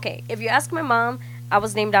after. Okay, if you ask my mom, I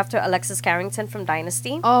was named after Alexis Carrington from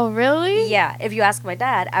Dynasty. Oh, really? Yeah, if you ask my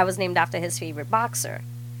dad, I was named after his favorite boxer.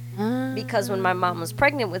 Ah. Because when my mom was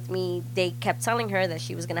pregnant with me, they kept telling her that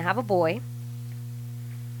she was going to have a boy.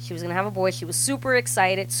 She was going to have a boy. She was super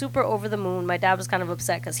excited, super over the moon. My dad was kind of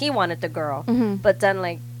upset because he wanted the girl. Mhm. But then,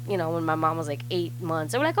 like, you know, when my mom was like 8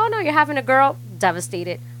 months, they were like, oh no, you're having a girl.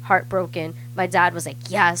 Devastated, heartbroken. My dad was like,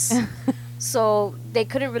 yes. So they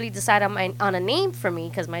couldn't really decide on a name for me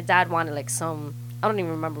because my dad wanted like some, I don't even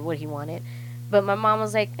remember what he wanted. But my mom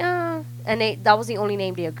was like, and that was the only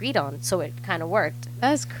name they agreed on. So it kind of worked.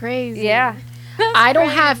 That's crazy. Yeah. I don't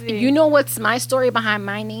have. crazy. You know what's my story behind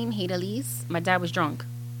my name, Hadalise? My dad was drunk.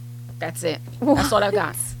 That's it. That's all I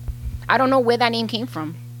got. I don't know where that name came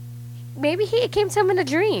from. maybe it came to him in a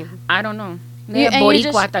dream. I don't know. You- They're and you Boricua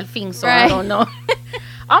just- hasta el fin, so Right. I don't know.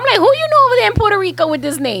 I'm like, who you know over there in Puerto Rico with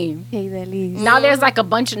this name? Hey, Delis. Now there's like a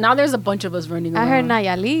bunch. Now there's a bunch of us running I around. heard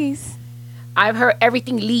Nayalis. I've heard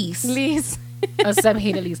everything Lise. Lise. Except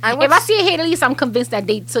Hadelise. I If was- I see a Hadelise, I'm convinced that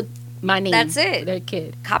they took my name. That's it. Their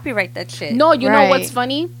kid. Copyright that shit. No, you know Right. what's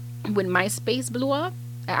funny? When MySpace blew up,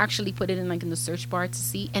 I actually put it in like in the search bar to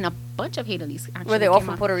see, and a bunch of Hadelise actually Were they all came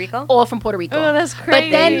from out. Puerto Rico? All from Puerto Rico. Oh, that's But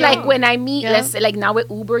crazy. then, like when I meet, Yeah. let's say, like now with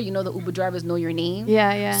Uber, you know the Uber drivers know your name.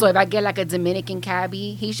 Yeah, yeah. So if I get like a Dominican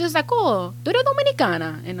cabbie, he's just like, "Oh, tú eres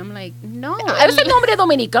dominicana," and I'm like, "No, ¿eres el nombre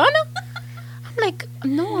dominicana?" I'm like,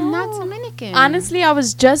 "No, I'm not Dominican." Honestly, I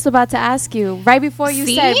was just about to ask you right before you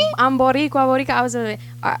See? said I'm Boricua. I was like,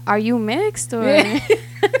 are you mixed or?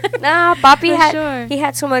 Nah, Papi For had sure. he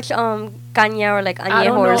had too much caña or like I añejo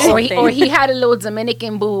don't or know, something. or he had a little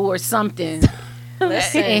Dominican boo or something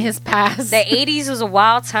Listen, in his past. the 80s was a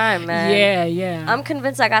wild time, man. Yeah, yeah. I'm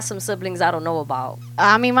convinced I got some siblings I don't know about.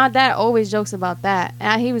 I mean, my dad always jokes about that.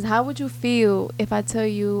 And he was, how would you feel if I tell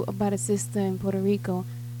you about a sister in Puerto Rico?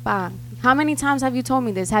 Pa, how many times have you told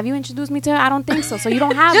me this? Have you introduced me to her? I don't think so. So you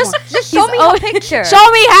don't have Just one. just show He's me al- a picture. Show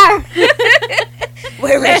me her.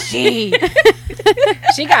 Where is she?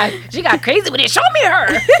 she got crazy with it. Show me her.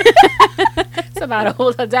 It's about to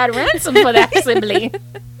hold her dad ransom for that sibling.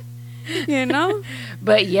 You know?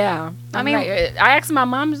 But yeah, I mean- I asked my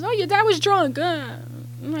mom, "Oh, your dad was drunk."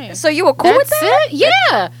 I'm like, So you were cool with that's that? it?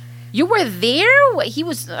 Yeah, you were there. What, he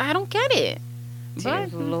was. I don't get it. Dear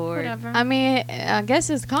But Lord. whatever. I mean, I guess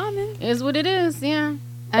it's common. Is what it is. Yeah.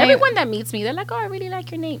 I- Everyone that meets me, they're like, "Oh, I really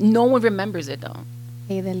like your name." No one remembers it though.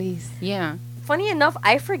 Hey, the least. Yeah, Funny enough,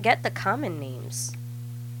 I forget the common names.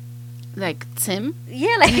 like Tim.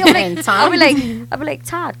 Yeah, like And Tom. I'll be like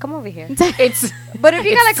Todd, come over here. It's But if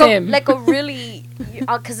you It's got Tim. like a really,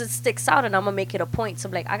 because it sticks out, and I'm gonna make it a point. So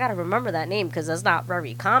I'm like, I gotta remember that name because that's not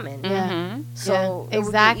very common. Yeah. Mhm. So Yeah, it would be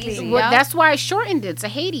exactly. easy. Well, Yep. that's why I shortened it to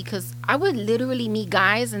Haiti, because I would literally meet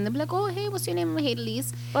guys and they'd be like, "Oh, hey, what's your name?" I'm Haiti.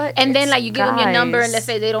 But And then it's like you give them your number, and guys. let's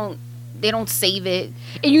say they don't save it,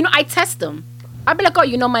 and you know I test them. I'd be like, "Oh,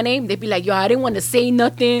 you know my name?" They'd be like, "Yo, I didn't want to say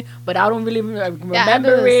nothing, but I don't really remember Yeah, I do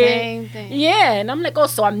the it." same thing. Yeah, and I'm like, "Oh,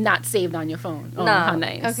 so I'm not saved on your phone." Oh, Nah. how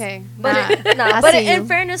nice. Okay. But Nah, I but see in you.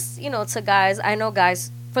 fairness, to guys, I know guys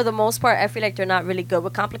for the most part, I feel like they're not really good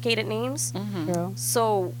with complicated names. Girl.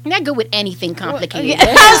 So I'm not good with anything complicated. yeah.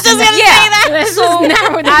 I was just gonna say that. Let's So, just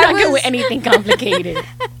narrow it down. I I'm not good was- with anything complicated.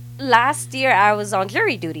 last year I was on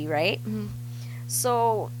jury duty, right?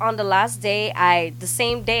 So on the last day, the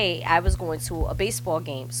same day I was going to a baseball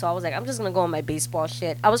game. So I was like, I'm just gonna go on my baseball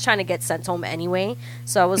shit. I was trying to get sent home anyway,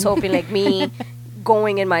 so I was hoping like me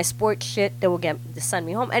going in my sports shit, they will send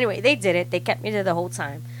me home. Anyway, they did it. They kept me there the whole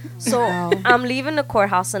time. So Wow. I'm leaving the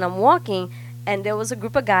courthouse and I'm walking, and there was a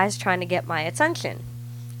group of guys trying to get my attention.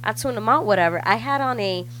 I tuned them out, whatever. I had on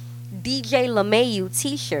a DJ LeMayu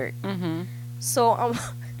T-shirt. Mm-hmm. So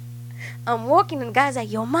I'm walking and the guy's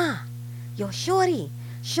like, yo, ma, yo, shorty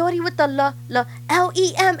with the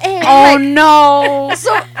L-E-M-A. Oh no.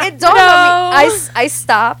 So it dawned on me. I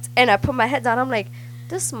stopped and I put my head down. I'm like,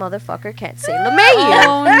 this motherfucker can't say LeMayu.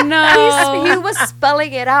 Oh no. He was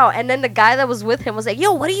spelling it out. And then the guy that was with him was like,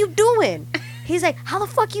 yo, what are you doing? He's like, how the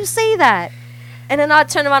fuck you say that? And then I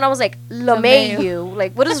turned around. I was like, LeMayu.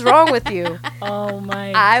 Like, what is wrong with you? Oh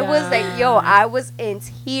my! I was like, yo, I was in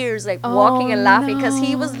tears, like walking and laughing because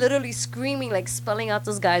he was literally screaming, like spelling out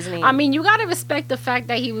this guy's name. I mean, you gotta respect the fact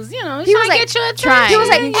that he was, He trying was to like, get your attention. trying. he was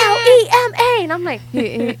like L-E-M-A, and I'm like,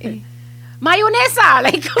 mayonesa,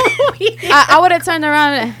 like, I would have turned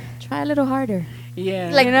around and try a little harder. yeah,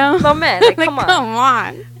 like, You know? my man, like, Like, come on. come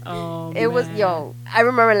on. oh, It was, man. yo, I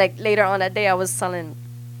remember like later on that day, I was telling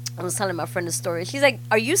my friend the story. She's like,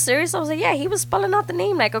 are you serious? I was like, yeah, he was spelling out the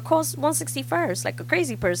name like across 161st, like a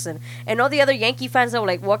crazy person. And all the other Yankee fans that were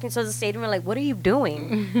like walking to the stadium were like, what are you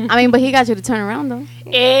doing? I mean, but he got you to turn around though.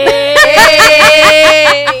 Hey.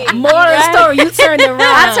 Hey! Moral of the story, you turned around.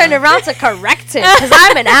 I turned around to correct him because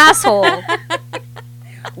I'm an asshole.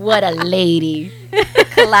 What a lady.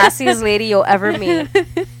 Classiest lady you'll ever meet.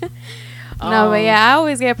 No, but yeah, I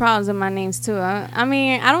always get problems with my names too. I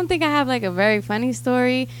mean, I don't think I have like a very funny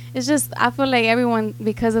story. It's just I feel like everyone,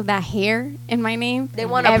 because of that hair in my name, They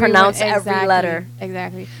wanna everyone- pronounce every exactly, letter.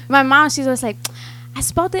 Exactly. My mom, she's always like, I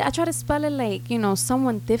spelled it. I try to spell it like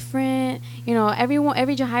someone different.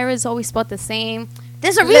 Every Jahaira is always spelled the same.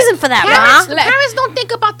 There's a reason for that, Parents, Ma. parents don't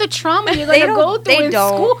think about the trauma you're They gonna don't- go through they in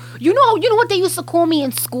don't. school. You know what they used to call me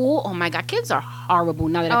in school? Oh my god, kids are horrible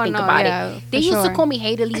now that I Oh, think no, about yeah, it. They for used to sure. call me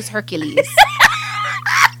Hadelise Hercules.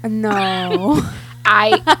 No.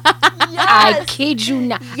 I kid you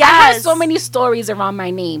not. I have so many stories around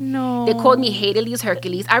my name. No. They called me Hadalise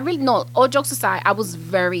Hercules. I really, no, all jokes aside, I was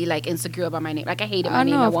very, like, insecure about my name. Like, I hated my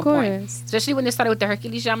name at one point. Especially when they started with the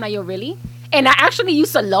Hercules show. I'm like, yo, really? And I actually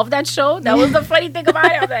used to love that show. That was the funny thing about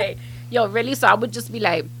it. I was like, yo, really? So I would just be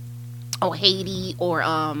like, oh, Haiti, or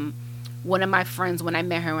one of my friends, when I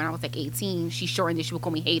met her when I was like 18, she shortened it. She would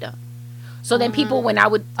call me Hater. So then people, when I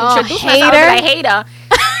would introduce myself, I would be like, Hater.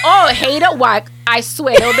 Oh, hater, why? I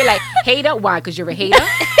swear, they'll be like, hater, why? Because you're a hater.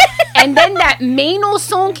 And then that Mano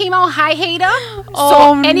song came out, Hi Hater.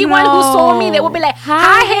 So anyone who saw me, they would be like,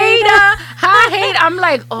 Hi Hater, Hi Hater. I'm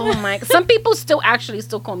like, oh my. Some people still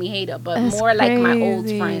call me Hater, but That's more like my old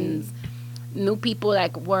crazy. friends. New people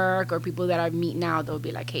like work or people that I meet now, they'll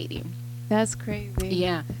be like Haiti. That's crazy.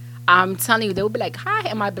 Yeah. I'm telling you, they would be like, hi,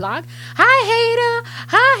 in my blog, hi, hater,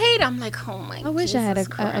 hi, hater. I'm like, oh my God. I wish I had a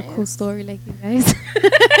Christ. cool story like you guys.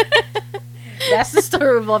 That's the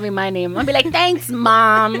story revolving my name. I'll be like, thanks,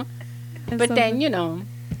 Mom. That's But so then, funny. you know,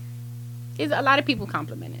 a lot of people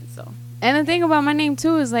compliment it, so. And the thing about my name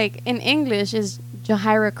too is like in English is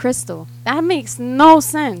Jahaira Crystal. That makes no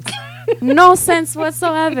sense. No sense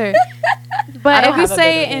whatsoever. But if you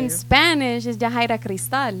say it in Spanish, it's Jahaira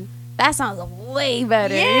Cristal. That sounds way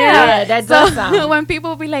better. Yeah, that does sound. When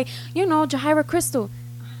people be like, you know, Jahaira Crystal.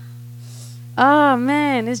 Oh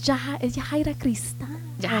man, it's Jahaira Cristal.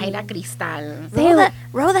 Jahaira Cristal.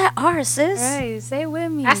 Roll that R, sis. Right, say it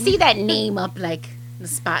with me. I see that name up like the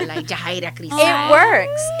spotlight, Jahaira Cristal. It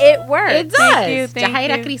works. It works. It does. Thank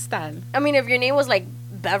Jahaira you. Cristal. I mean, if your name was like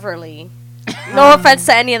Beverly. No offense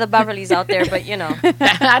to any of the Beverlys out there, but you know.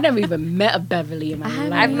 I never even met a Beverly in my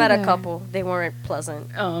life. I've met a either. couple. They weren't pleasant.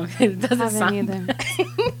 Oh, it doesn't Haven't sound. either.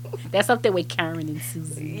 That's up there with Karen and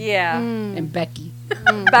Susie Yeah. and Becky.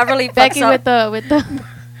 Beverly fucks Becky up. with the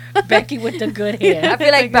Becky with the good hair. I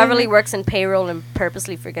feel like Beverly works in payroll and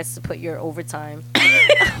purposely forgets to put your overtime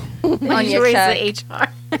on your Raise check. the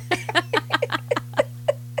HR.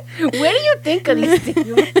 Where do you think of these things?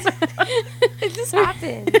 It just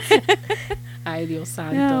happened. Ay, Dios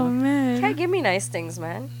santo. Oh man. Can't give me nice things,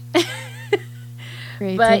 man. But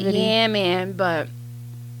Creativity. yeah, man. But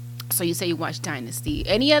so you say you watch Dynasty?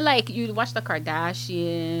 Any like you watch the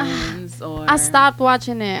Kardashians or? I stopped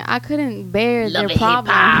watching it. I couldn't bear Love their it,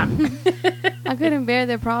 problems. hip-hop. I couldn't bear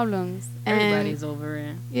their problems. And Everybody's over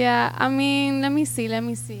it. yeah, I mean, let me see.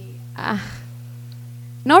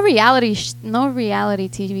 No reality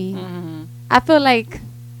TV. Mm-hmm. I feel like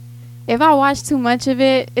if I watch too much of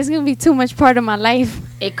it, it's gonna be too much part of my life.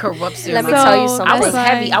 It corrupts your Let me mind. tell you So, something. I was that's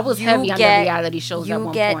heavy. why I was You heavy on the get- reality shows at You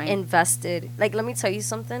one get point. invested. Like, let me tell you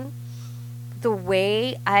something. The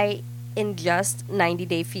way I ingest 90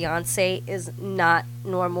 Day Fiance is not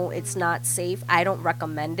normal. It's not safe. I don't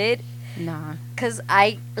recommend it. Nah. Because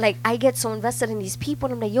I get so invested in these people.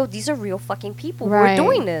 And I'm like, yo, these are real fucking people who Right. are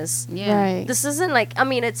doing this. Yeah. Right. This isn't like, I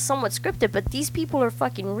mean, it's somewhat scripted, but these people are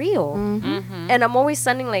fucking real. Mhm. Mm-hmm. And I'm always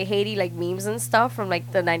sending like Haiti like memes and stuff from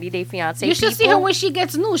like the 90 Day Fiance. You should see her people. when she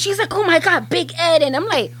gets new. She's like, oh my God, Big Ed. And I'm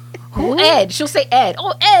like, who Ed? She'll say Ed.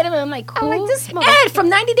 Oh, Ed. And I'm like, who? I'm like, this Ed motherfucker. from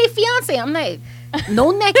 90 Day Fiance. I'm like,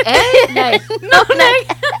 no neck Ed? Like, No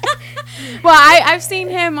neck. Well, I've seen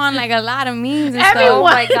him on like a lot of memes and Oh Everyone.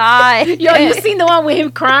 my God. yo, you seen the one with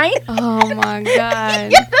him crying? stuff. Oh my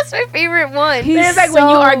god. Yeah, that's my favorite one. He's It's like when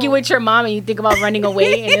you so- argue with your mom and you think about running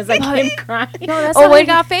away and it's like him crying. No, that's Oh, how he when-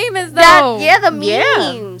 got famous though. That, yeah, the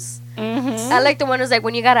Yeah. memes. Mm-hmm. I like the one that's like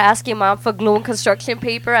when you gotta ask your mom for glue and construction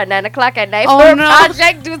paper at 9 o'clock at night Oh, for a no.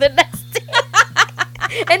 project due the next day.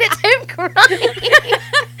 And it's him crying.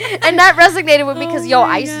 And that resonated with me because, yo,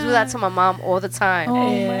 my I used to do that God. to my mom all the time.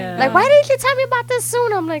 Oh Yeah. Like, why didn't you tell me about this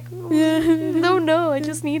soon? I'm like, Yeah. no, I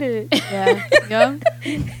just need it. Yeah. Yeah.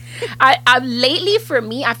 I lately for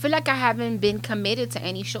me, I feel like I haven't been committed to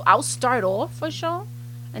any show. I'll start off a show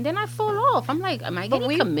and then I fall off. I'm like, am I But getting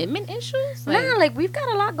we- commitment issues? Nah, like, we've got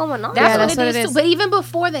a lot going on. That's Yeah, what that's it what is it too. is. But even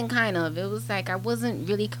before then, kind of, it was like I wasn't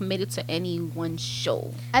really committed to any one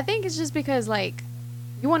show. I think it's just because like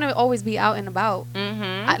you want to always be out and about.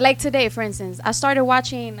 Mm-hmm. Like today, for instance, I started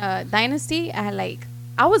watching Dynasty at like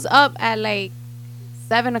I was up at like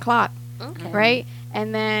 7 o'clock, Okay. right?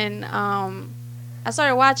 And then I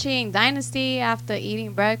started watching Dynasty after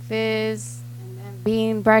eating breakfast and then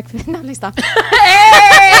being breakfast. No, let's stop.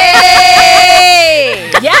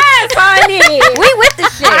 Hey! Yes, honey. We with the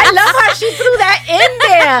shit. I love how she threw that in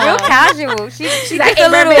there. Real casual. She She's like, did hey, a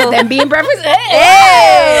breakfast, little. then being breakfast.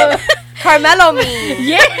 Hey! Carmelo me.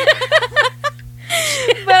 Yeah.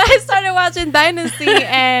 But I started watching Dynasty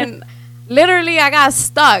and literally I got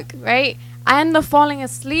stuck, right? I ended up falling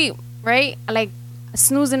asleep, right? Like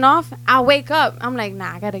snoozing off. I wake up. I'm like,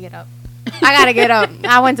 nah, I gotta get up. I gotta get up.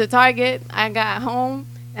 I went to Target. I got home,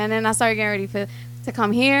 and then I started getting ready to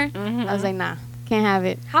come here. I was like, nah, can't have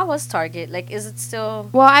it. How was Target? Like, is it still?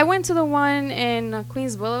 Well, I went to the one in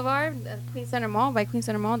Queens Boulevard, Queens Center Mall. By Queens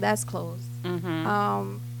Center Mall, that's closed.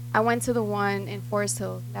 I went to the one in Forest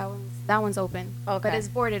Hill. That one's open. Okay. But it's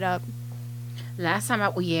boarded up. Last time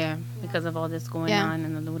because of all this going on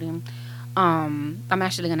and the looting. I'm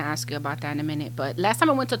actually gonna ask you about that in a minute. But last time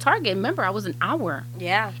I went to Target, remember, I was an hour.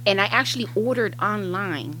 Yeah. And I actually ordered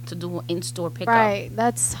online to do an in-store pickup. Right.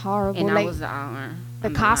 That's horrible. And like, I was an hour. the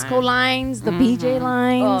Costco lines, the BJ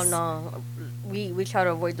lines. Oh no, we try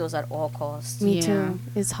to avoid those at all costs. Me too.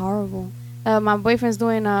 It's horrible. My boyfriend's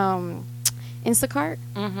doing Instacart,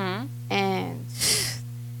 and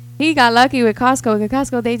he got lucky with Costco. With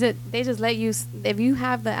Costco, they just let you, if you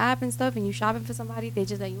have the app and stuff and you shopping for somebody, they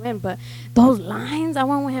just let you in. But those lines, I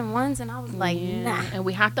went with him once and I was like, nah. And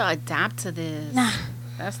we have to adapt to this. Nah.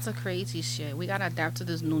 That's the crazy shit. We gotta adapt to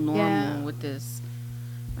this new normal with this.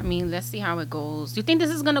 I mean, let's see how it goes. Do you think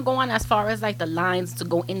this is gonna go on as far as like the lines to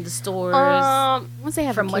go in the stores? Once they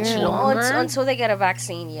have for much longer until they get a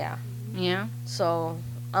vaccine, yeah. Yeah. So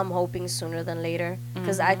I'm hoping sooner than later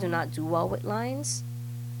because I do not do well with lines.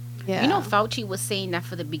 Yeah. You know, Fauci was saying that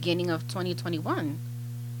for the beginning of 2021,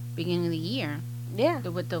 beginning of the year. Yeah.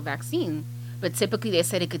 With the vaccine. But typically they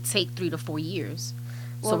said it could take 3 to 4 years.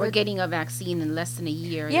 So we're getting a vaccine in less than a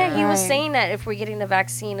year. Yeah, he was saying that if we're getting the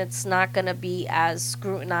vaccine, it's not going to be as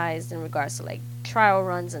scrutinized in regards to like trial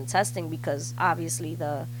runs and testing because obviously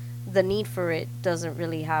the need for it doesn't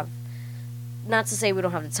really have, not to say we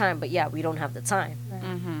don't have the time, but yeah, we don't have the time. Right.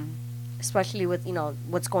 Especially with, you know,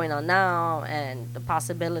 what's going on now and the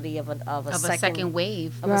possibility of a second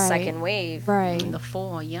wave. Of a second wave. Right. In the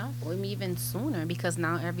fall, yeah. Or even sooner because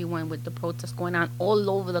now everyone with the protests going on all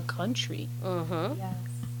over the country. Yes.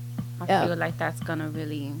 I feel like that's going to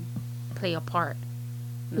really play a part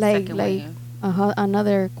in the second wave.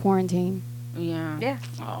 Another quarantine. Yeah. Yeah.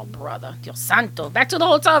 Oh, brother. Dios santo. Back to the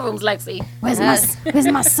hotel rooms, Lexi. Where's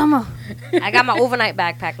my summer? I got my overnight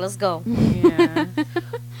backpack. Let's go. Yeah.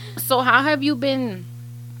 So how have you been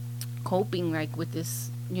coping like with this,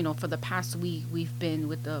 you know, for the past week we've been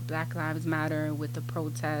with the Black Lives Matter, with the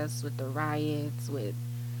protests, with the riots, with...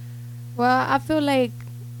 Well, I feel like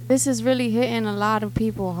this is really hitting a lot of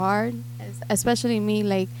people hard, especially me.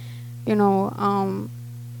 Like, you know,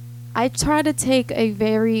 I try to take a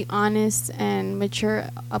very honest and mature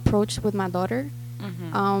approach with my daughter.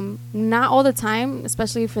 Not all the time,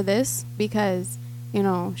 especially for this, because, you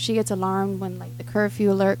know, she gets alarmed when like the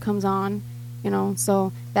curfew alert comes on, you know.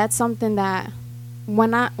 So that's something that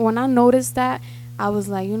when I noticed that, I was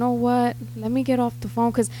like, you know what, let me get off the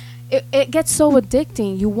phone, because it gets so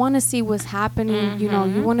addicting. You want to see what's happening, you know,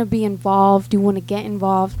 you want to be involved, you want to get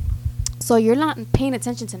involved. So you're not paying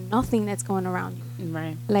attention to nothing that's going around you.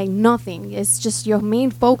 Right. Like nothing. It's just your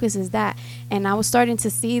main focus is that. And I was starting to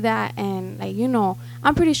see that, and like, you know,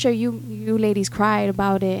 I'm pretty sure you ladies cried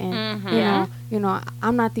about it, and you know,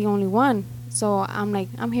 I'm not the only one. So I'm like,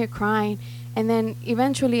 I'm here crying. And then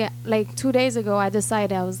eventually, like 2 days ago, I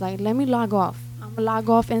decided, I was like, let me log off. I'm gonna log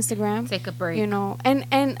off Instagram. Take a break. You know, and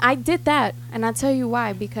I did that, and I'll tell you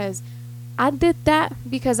why. Because I did that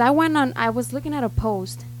because I was looking at a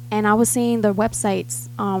post, and I was seeing the websites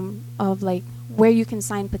of like where you can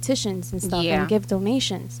sign petitions and stuff and give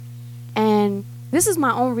donations. And this is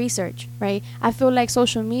my own research, right? I feel like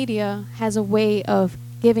social media has a way of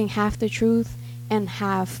giving half the truth and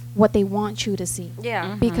half what they want you to see.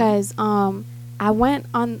 Yeah. Because I went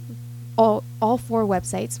on all 4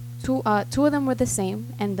 websites. Two of them were the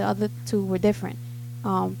same, and the other 2 were different.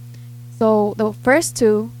 So the first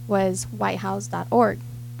 2 was whitehouse.org.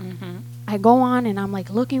 I go on and I'm like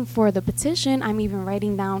looking for the petition. I'm even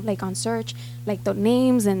writing down like on search like the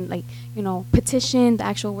names and like, you know, petition, the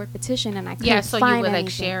actual word petition, and I couldn't so find you were anything.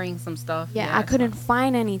 like sharing some stuff. Yeah, I couldn't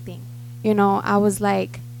find anything. You know, I was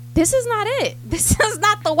like, this is not it. This is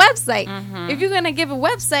not the website. If you're gonna give a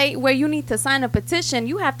website where you need to sign a petition,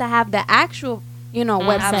 you have to have the actual, you know,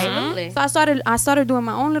 website. Absolutely. So I started doing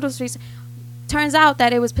my own little research. Turns out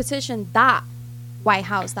that it was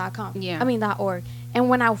petition.whitehouse.com. Yeah. I mean .org. And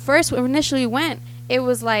when I first initially went, it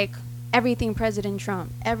was like everything President Trump.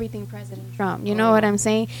 You know what I'm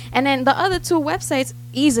saying? And then the other 2 websites,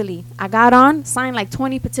 easily. I got on, signed like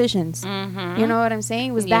 20 petitions. You know what I'm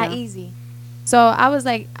saying? It was that easy. So I was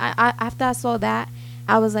like, I after I saw that,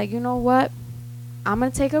 I was like, you know what? I'm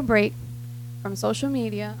going to take a break from social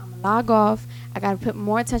media. I'm going to log off. I got to put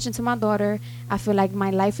more attention to my daughter. I feel like my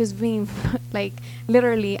life is being, like,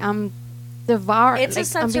 literally, I'm devoured. It's like, a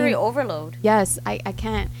sensory overload. Yes, I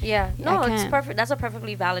can't. Yeah. No, I it's can't. perfect. That's a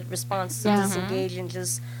perfectly valid response to disengage and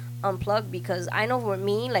just unplug, because I know with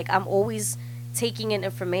me, like, I'm always taking in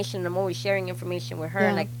information. I'm always sharing information with her,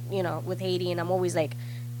 Yeah. like, you know, with Haiti, and I'm always like,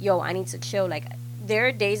 yo, I need to chill. Like, there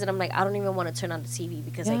are days that I'm like, I don't even want to turn on the TV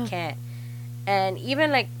because I Yeah. can't. And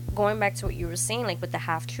even like going back to what you were saying, like with the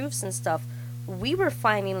half truths and stuff, we were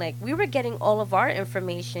finding, like, we were getting all of our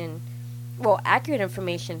information, well, accurate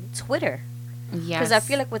information, Twitter. Yes. Because I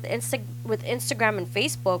feel like with Instagram and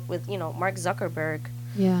Facebook, with, you know, Mark Zuckerberg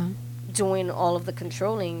Yeah. doing all of the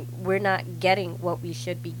controlling, we're not getting what we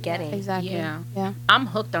should be getting. Exactly. Yeah. Yeah. I'm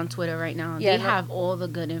hooked on Twitter right now. Yeah, They no. have all the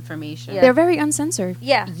good information. Yeah. They're very uncensored.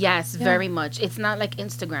 Yeah. Yes, Yeah. very much. It's not like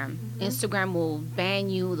Instagram. Instagram will ban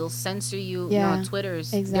you. They'll censor you. Yeah. No,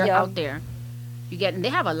 Twitter's Exactly. they're Yeah. out there. You get, and they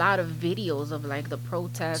have a lot of videos of like the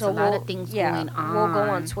protests, So a lot we'll, of things yeah, going on. we'll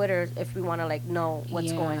go on Twitter if we want to, like, know what's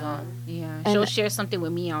Yeah, going on. Yeah, And- she'll share something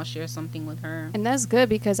with me. I'll share something with her. And that's good,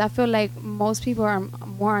 because I feel like most people are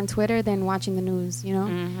more on Twitter than watching the news, you know?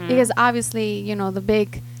 Mhm. Because obviously, you know, the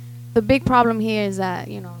big problem here is that,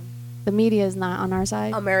 you know, the media is not on our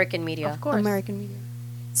side. American media. Of course. American media.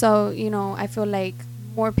 So, you know, I feel like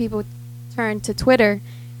more people turn to Twitter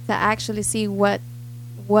to actually see what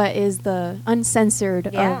is the uncensored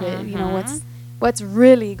Yeah. of it. You know, Mhm. what's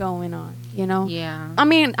really going on, you know? Yeah. I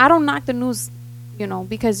mean, I don't knock the news, you know,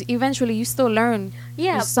 because eventually you still learn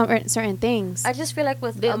Yeah. certain things. I just feel like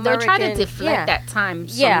with They're American, trying to deflect yeah. that time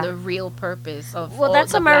Yeah. from the real purpose of Well, all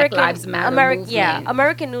that's the American. Black Lives Matter movement. Yeah,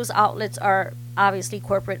 American news outlets are obviously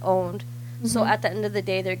corporate owned. So Mhm. at the end of the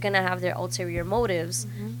day, they're gonna have their ulterior motives.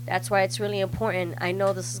 Mhm. That's why it's really important. I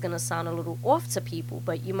know this is gonna sound a little off to people,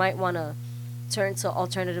 but you might want to turn to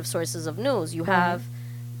alternative sources of news. You Right. have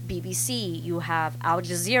BBC, you have Al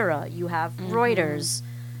Jazeera, you have Reuters.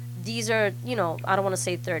 These are, you know, I don't want to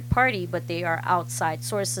say third party, but they are outside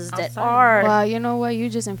sources that Outside. are Well, you know what? You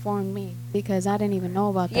just informed me, because I didn't even know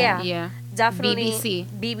about that. Yeah. Yeah. definitely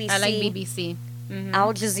BBC. I like BBC. Mhm.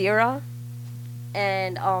 Al Jazeera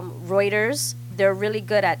and Reuters. They're really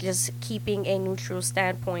good at just keeping a neutral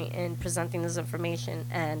standpoint and presenting this information,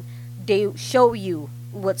 and they show you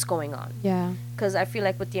what's going on. Yeah. Because I feel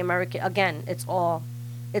like with the American, again, it's all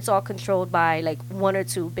controlled by like one or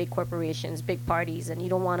two big corporations, big parties, and you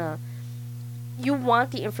don't want to. You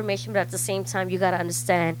want the information, but at the same time, you gotta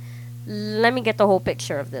understand. Let me get the whole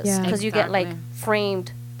picture of this, Yeah. because you get like Exactly.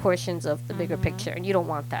 framed portions of the bigger picture, and you don't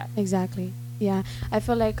want that. Exactly. Yeah. I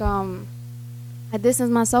feel like I distance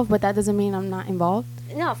myself, but that doesn't mean I'm not involved.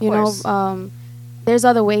 No, of You course, know, there's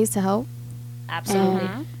other ways to help. absolutely.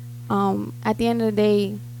 Mhm. At the end of the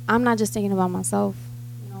day, I'm not just thinking about myself.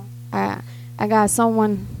 You know, I got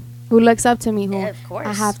someone who looks up to me, who Yeah, of course.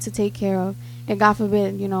 I have to take care of. And God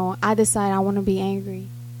forbid, you know, I decide I want to be angry.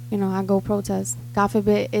 You know, I go protest. God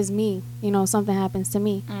forbid is me. You know, something happens to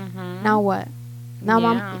me. Mhm. Now what? Now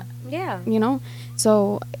Yeah. Yeah. you know.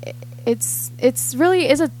 So it's really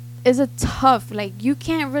is a tough, like, you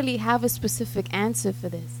can't really have a specific answer for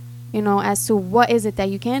this, you know, as to what is it that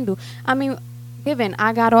you can do. I mean, given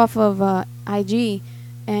I got off of IG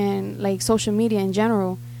and like social media in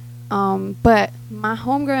general, but my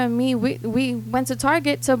homegirl and me, we went to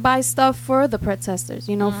Target to buy stuff for the protesters,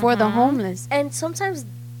 you know, for the homeless. And sometimes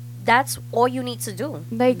that's all you need to do.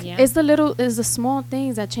 Like, Yeah. it's the small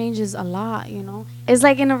things that changes a lot, you know. It's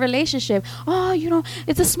like in a relationship. Oh, you know,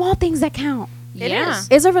 it's the small things that count. It Yeah. is.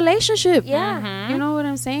 It's a relationship. Yeah. Mhm. You know what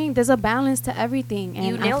I'm saying? There's a balance to everything, and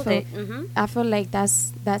You nailed I feel, it. Mm-hmm. I feel like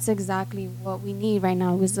that's exactly what we need right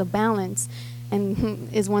now, is a balance, and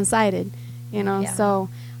is one-sided, you know. Yeah. So,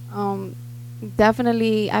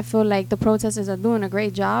 definitely, I feel like the protesters are doing a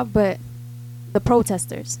great job, but the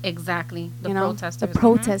protesters, Exactly. The you know, protesters. the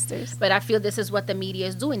protesters. But I feel this is what the media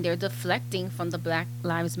is doing. They're deflecting from the Black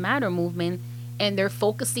Lives Matter movement, and they're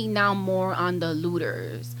focusing now more on the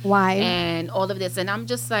looters Why? and all of this. And I'm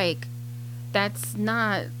just like, that's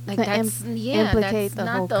not like To that's implicate that's the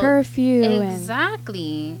not whole the curfew and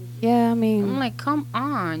exactly. yeah, I mean, I'm like, come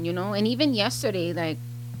on, you know. And even yesterday, like,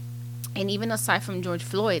 and even aside from George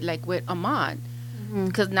Floyd, like with Ahmaud, mhm.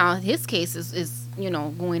 because now his case is you know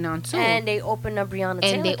going on too, And they opened up Breonna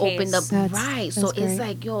and they Taylor opened up case. right. So that's it's great.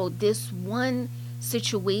 like, yo, this one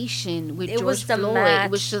situation with It George was the Floyd, match.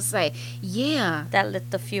 it was just like, yeah. that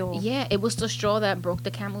lit the fuel. Yeah, it was the straw that broke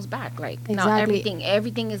the camel's back. Like now Exactly.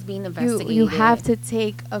 everything is being investigated. you have to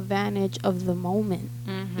take advantage of the moment.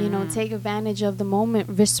 You know, Mhm. take advantage of the moment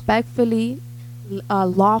respectfully,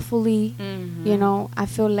 lawfully. Mhm. You know, I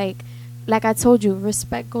feel like I told you,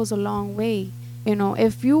 respect goes a long way. You know,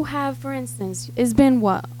 if you have, for instance, it's been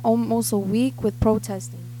what, almost a week with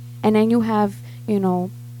protesting, and then you have, you know,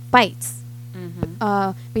 fights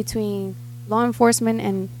Mhm. between law enforcement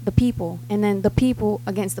and the people, and then the people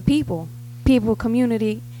against the people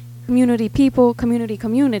community community people,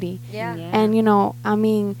 community. Yeah. And you know, I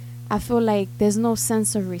mean, I feel like there's no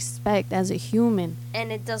sense of respect as a human. And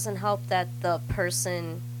it doesn't help that the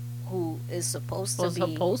person who is supposed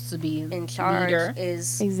to be in charge leader.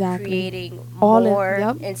 is Exactly. creating All in- more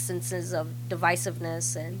yep. instances of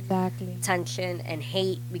divisiveness and Exactly. tension and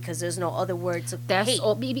hate, because there's no other words of That's hate.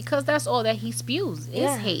 all, because that's all that he spews is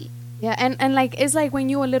Yeah. hate. Yeah, and like it's like when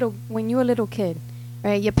you're a little kid,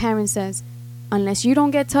 right? Your parent says, unless you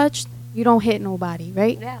don't get touched, you don't hit nobody,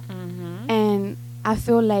 right? Yeah. And I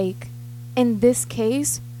feel like in this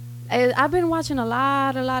case, I've been watching a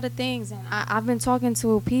lot of things, and I've been talking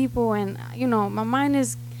to people, and you know, my mind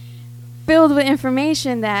is filled with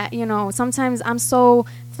information that, you know, sometimes I'm so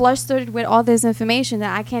flustered with all this information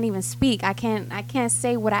that I can't even speak. I can't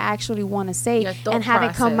say what I actually want to say Your thought and have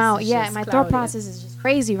it come process out. is Yeah, just my thought clouded. process is just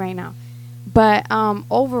crazy right now. But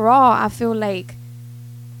overall, I feel like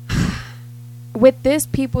with this,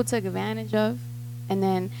 people took advantage of, and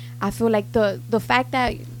then I feel like the fact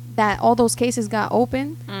that all those cases got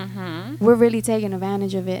opened, we're really taking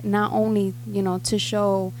advantage of it. Not only, you know, to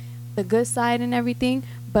show the good side and everything,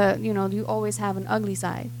 but you know, you always have an ugly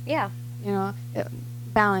side. Yeah. You know,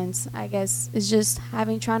 balance. I guess it's just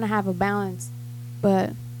trying to have a balance,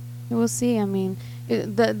 but we'll see. I mean,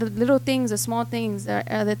 the little things, the small things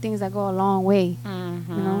are the things that go a long way.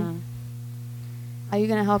 You know. How you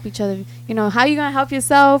gonna help each other? You know, how you gonna help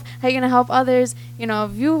yourself? How you gonna help others? You know,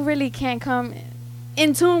 if you really can't come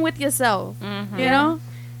in tune with yourself, you know?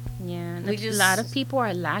 Yeah, and We a just- lot of people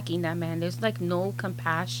are lacking that, man. There's like no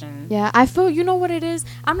compassion. Yeah, I feel, you know what it is?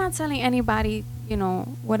 I'm not telling anybody, you know,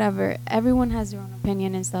 whatever. Everyone has their own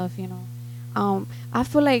opinion and stuff, you know. I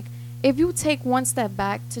feel like if you take one step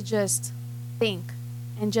back to just think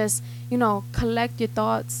and just, you know, collect your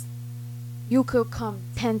thoughts, you could come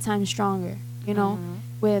 10 times stronger, you know,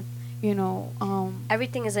 with, you know,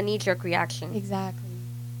 Everything is a knee-jerk reaction. exactly.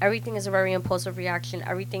 Everything is a very impulsive reaction.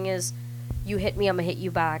 Everything is, you hit me, I'm gonna hit you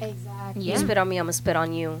back. Exactly. Yeah. You spit on me, I'm gonna spit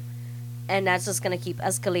on you. And that's just gonna keep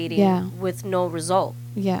escalating Yeah. with no result.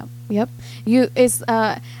 Yeah. Yep.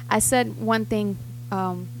 I said one thing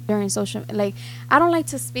during social, like, I don't like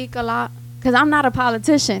to speak a lot because I'm not a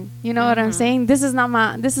politician. You know what I'm saying? This is not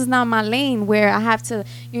my lane where I have to,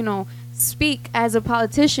 you know, speak as a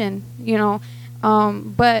politician, you know.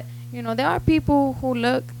 But you know, there are people who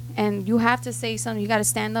look, and you have to say something. You got to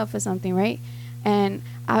stand up for something, right? And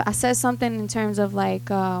I said something in terms of like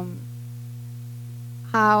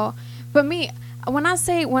how, for me, when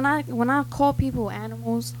I call people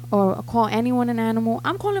animals or call anyone an animal,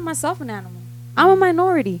 I'm calling myself an animal. I'm a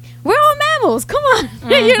minority. We're all mammals. Come on.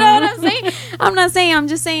 You know what I'm saying? I'm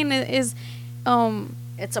just saying it is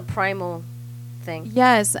It's a primal thing.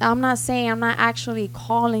 yes, I'm not actually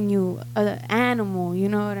calling you an animal. You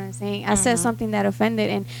know what I'm saying? I said something that offended,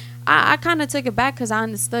 and I kind of took it back because I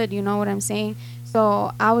understood. You know what I'm saying?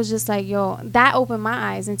 So I was just like, yo, that opened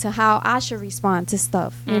my eyes into how I should respond to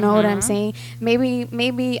stuff. You know what I'm saying?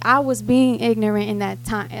 Maybe I was being ignorant in that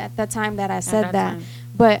time, at the time that I said that. time.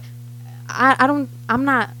 But I'm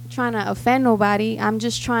not trying to offend nobody. I'm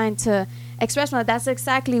just trying to express my, that's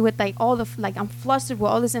exactly with like all the, like, I'm flustered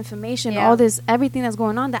with all this information, Yeah. all this, everything that's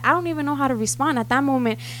going on, that I don't even know how to respond at that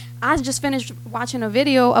moment. I just finished watching a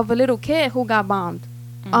video of a little kid who got bombed.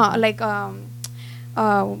 With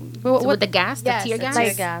the gas, yes, the tear the gas.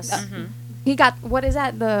 Tear gas. He got, what is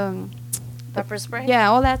that, the Pepper spray? yeah,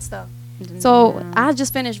 all that stuff. So I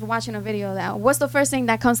just finished watching a video of that. What's the first thing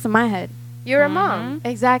that comes to my head? You're a mom.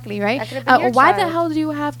 Exactly, right? That could've been your Why the child. hell do you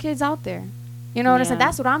have kids out there? You know what I'm saying? Yeah.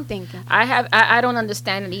 That's what I'm thinking. I don't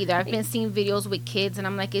understand it either. I've been seeing videos with kids, and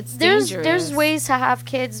I'm like, it's dangerous. There's ways to have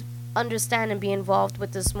kids understand and be involved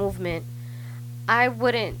with this movement. I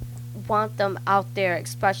wouldn't want them out there,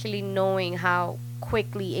 especially knowing how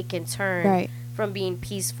quickly it can turn Right. from being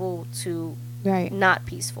peaceful to Right. not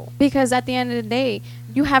peaceful. Because at the end of the day,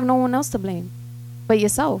 you have no one else to blame but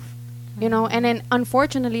yourself. You know, and then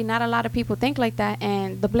unfortunately, not a lot of people think like that,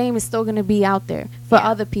 and the blame is still going to be out there for Yeah.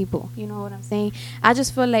 other people. You know what I'm saying? I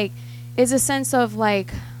just feel like it's a sense of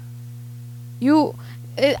like,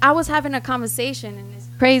 I was having a conversation, and it's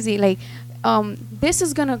crazy. Like, this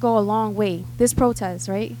is going to go a long way. This protest,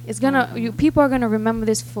 right? It's going to, people are going to remember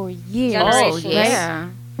this for years. Oh Generations. yeah.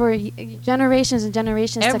 For generations and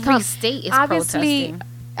generations to Every come. state is obviously, protesting.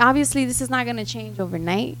 obviously, this is not going to change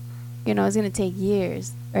overnight. You know, it's going to take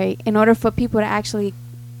years, right? In order for people to actually,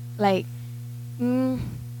 like,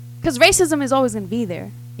 because racism is always going to be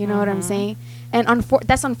there. You know what I'm saying? And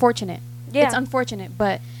that's unfortunate. Yeah. It's unfortunate,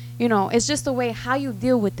 but you know, it's just the way how you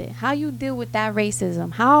deal with it, how you deal with that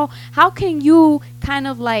racism. How can you kind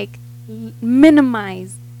of like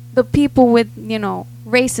minimize the people with,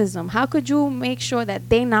 racism? How could you make sure that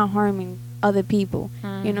they not harming other people?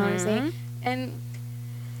 You know what I'm saying? And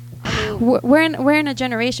we're in a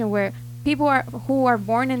generation where people who are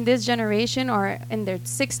born in this generation or in their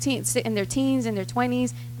teens, in their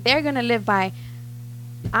 20s, they're gonna live by,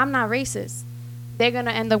 I'm not racist. They're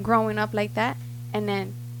gonna end up growing up like that, and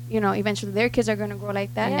then eventually their kids are gonna grow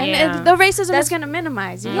like that, and the racism is gonna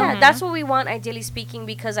minimize. Yeah, that's what we want, ideally speaking,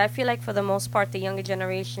 because I feel like for the most part, the younger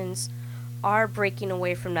generations are breaking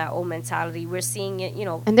away from that old mentality. We're seeing it,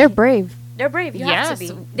 and they're brave. They're brave. You have to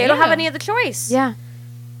be. They don't have any other choice. Yeah.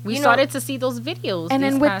 We started to see those videos, and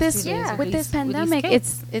then with this pandemic,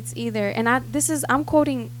 it's either, and I'm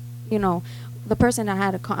quoting, the person I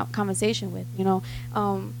had a conversation with.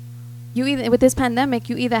 You either, with this pandemic,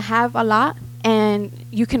 you either have a lot and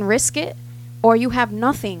you can risk it, or you have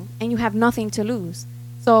nothing and you have nothing to lose.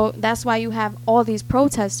 So that's why you have all these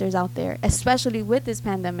protesters out there, especially with this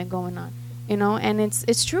pandemic going on. And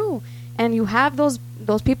it's true. And you have those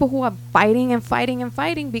people who are fighting and fighting and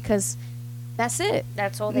fighting because that's it.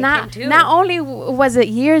 That's all they can do. Not only was it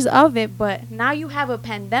years of it, but now you have a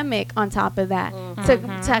pandemic on top of that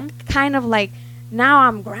to kind of like, now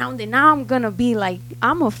I'm grounded. Now I'm gonna be like,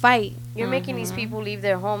 I'm gonna fight. You're making these people leave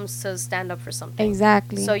their homes to stand up for something.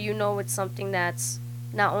 Exactly. So it's something that's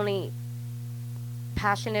not only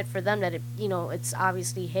passionate for them, that it's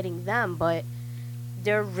obviously hitting them, but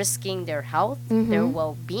they're risking their health, their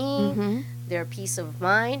well-being, their peace of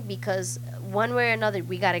mind, because one way or another,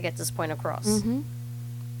 we got to get this point across. And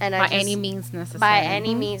by any means necessary. By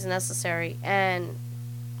any means necessary. And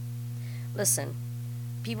listen,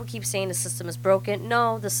 people keep saying the system is broken.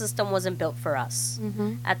 No, the system wasn't built for us.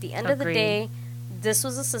 At the end of the day, this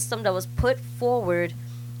was a system that was put forward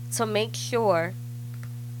to make sure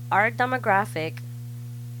our demographic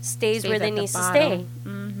stays where they need to stay.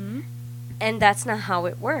 And that's not how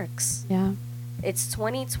it works. Yeah. It's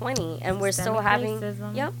 2020, and we're still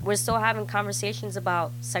having conversations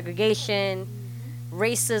about segregation,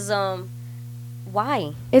 racism.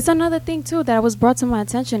 Why? It's another thing too that was brought to my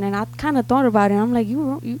attention, and I kind of thought about it. I'm like,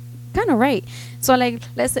 you kind of right. So like,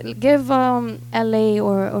 let's give LA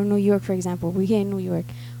or New York, for example. We're here in New York.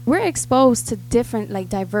 We're exposed to different,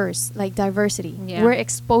 diversity. Yeah. We're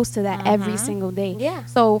exposed to that every single day. Yeah.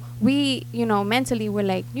 So we, mentally, we're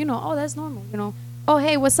like, oh, that's normal. Oh,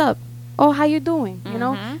 hey, what's up? Oh, how you doing?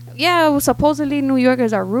 Yeah, supposedly New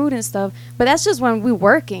Yorkers are rude and stuff, but that's just when we're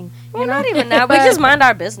working. Well, not even that. We just mind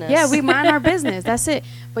our business. Yeah, we mind our business. That's it.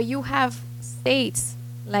 But you have states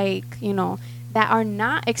that are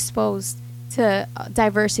not exposed to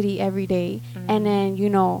diversity every day, and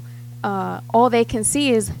then all they can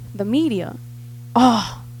see is the media.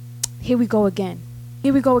 Oh, here we go again.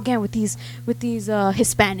 Here we go again with these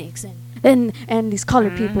Hispanics and these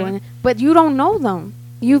colored people, but you don't know them.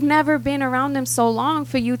 You've never been around them so long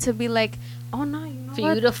for you to be like, oh no, for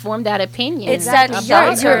you to form that opinion. It's that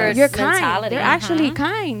you're kind. They're actually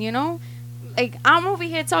kind. Like I'm over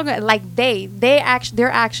here talking like they're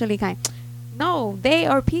actually kind. No, they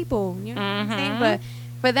are people. You know what I'm saying? But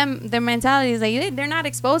for them, their mentality is like they're not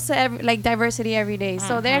exposed to diversity every day,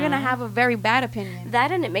 so they're gonna have a very bad opinion.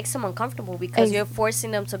 That, and it makes them uncomfortable because you're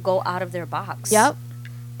forcing them to go out of their box. Yep.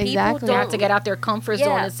 Exactly. They have to get out their comfort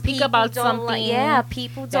zone and speak about something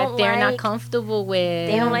people that they're not comfortable with.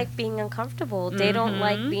 They don't like being uncomfortable. They don't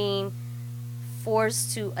like being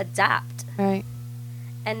forced to adapt. Right.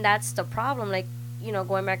 And that's the problem. Like,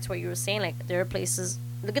 going back to what you were saying, like there are places,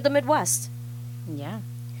 look at the Midwest. Yeah.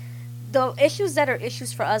 The issues that are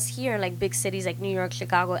issues for us here in like big cities like New York,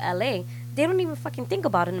 Chicago, LA, they don't even fucking think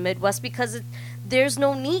about it in the Midwest because there's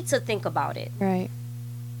no need to think about it. Right.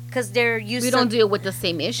 Because they're used we don't deal with the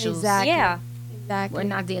same issues. Exactly. Yeah. Exactly. We're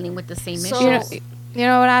not dealing with the same issues. You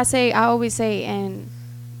know what I say? I always say, and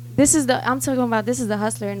I'm talking about this is the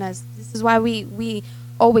hustler in us. This is why we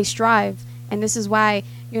always strive. And this is why,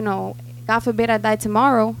 God forbid I die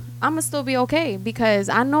tomorrow, I'm going to still be okay. Because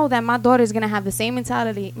I know that my daughter is going to have the same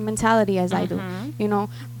mentality as I do.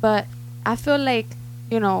 But I feel like,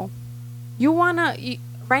 you want to...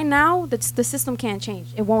 Right now, the system can't change.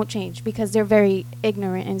 It won't change because they're very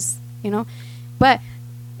ignorant, and But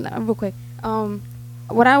real quick,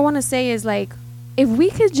 what I want to say is like, if we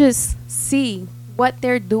could just see what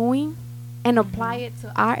they're doing and apply it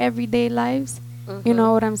to our everyday lives, you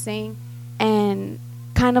know what I'm saying, and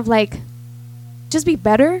kind of like just be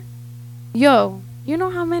better. Yo, you know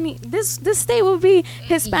how many this state will be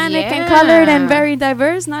Hispanic and colored and very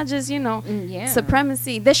diverse, not just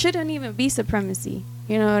supremacy. There shouldn't even be supremacy.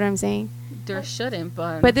 You know what I'm saying? There shouldn't,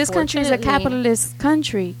 but this country is a capitalist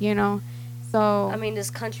country, So I mean, this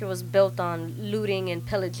country was built on looting and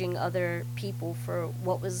pillaging other people for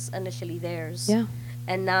what was initially theirs. yeah.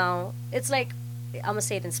 And now it's like, I'm gonna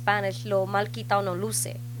say it in Spanish, lo mal quitado no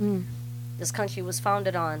luce. Mm. This country was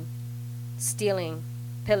founded on stealing,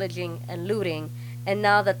 pillaging, and looting. And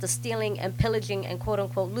now that the stealing and pillaging and quote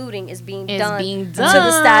unquote looting is being done to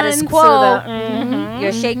the status quo,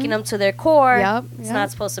 you're shaking them to their core. Yep, It's yep.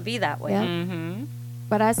 not supposed to be that way. Yep.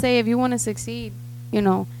 But I say if you want to succeed, you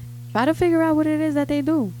know, try to figure out what it is that they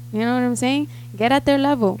do. You know what I'm saying? Get at their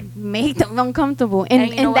level. Make them uncomfortable. And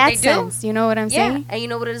you know In what that they do? sense, you know what I'm Yeah. saying? And you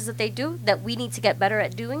know what it is that they do that we need to get better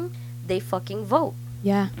at doing? They fucking vote.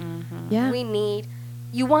 Yeah. Yeah. We need,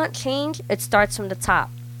 you want change? It starts from the top.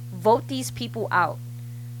 Vote these people out.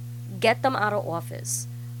 Get them out of office.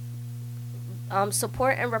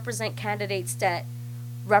 Support and represent candidates that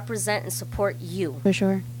represent and support you. For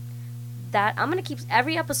sure. That I'm gonna keep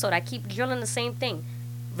every episode. I keep drilling the same thing.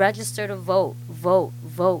 Register to vote, vote,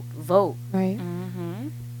 vote, vote. Right.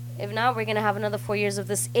 If not, we're gonna have another 4 years of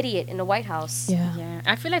this idiot in the White House. Yeah. Yeah,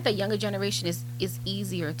 I feel like the younger generation is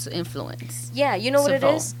easier to influence. Yeah, you know what To it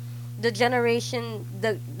vote. is? The generation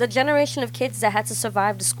of kids that had to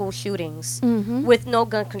survive the school shootings Mhm. with no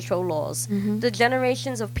gun control laws. The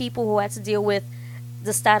generations of people who had to deal with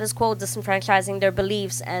the status quo disenfranchising their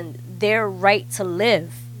beliefs and their right to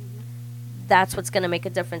live. That's what's going to make a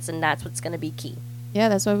difference, and that's what's going to be key. Yeah,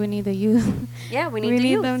 that's why we need the youth. Yeah, we need we the need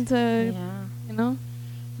youth. them to, Yeah. you know,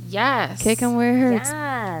 Yes. kick them where it hurts.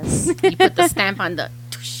 Yes. You put the stamp on the.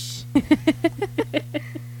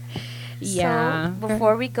 Yeah. So,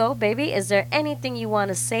 before we go, baby, is there anything you want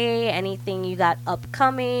to say? Anything you got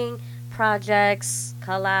upcoming? Projects,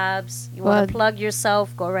 collabs? You want Well- to plug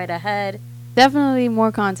yourself? Go right ahead. Definitely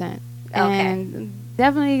more content. Okay. And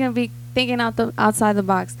definitely going to be thinking outside the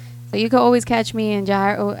box. So you can always catch me in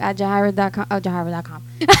Jahaira, at Jahaira.com. Oh, Jahaira.com.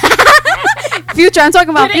 Future. I'm talking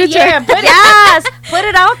about Put it- future. yeah, put it- Yes, put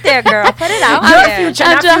it out there, girl. Put it out Your there. future,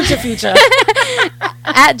 not future.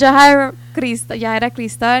 At Jahaira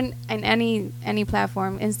Cristal in any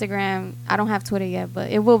platform. Instagram. I don't have Twitter yet, but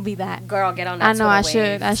it will be that. Girl, get on that I know I Twitter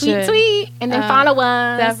should. wave. I should. Tweet, and then follow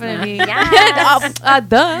us. Definitely. Yes.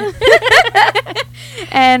 Duh.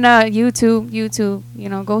 And YouTube. You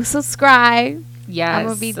know, go subscribe. Yes. I'm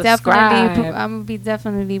gonna be subscribe.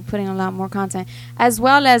 definitely putting a lot more content, as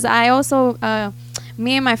well as I also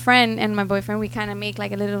me and my friend and my boyfriend, we kind of make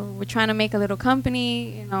like we're trying to make a little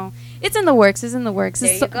company. You know, it's in the works. There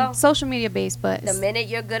It's you go. social media based, but The minute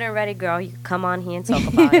you're good and ready, girl, you can come on here and talk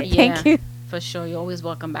about it. Thank you. For sure. You're always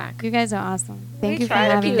welcome back. You guys are awesome. Thank We you for try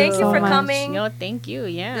to having be- me thank you so for much. coming. Yo, thank you.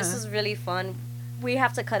 Yeah. This is really fun. We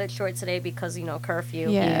have to cut it short today because, curfew.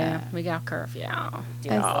 Yeah. We got curfew.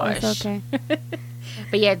 That's okay.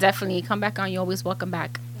 But yeah, definitely come back on. You're always welcome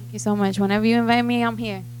back. Thank you so much. Whenever you invite me, I'm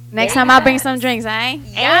here. Next time I'll bring some drinks, alright?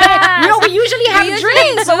 Yes. You know, we usually have usually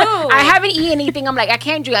drinks. So do. I haven't eaten anything. I'm like, I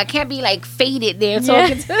can't drink. I can't be like faded there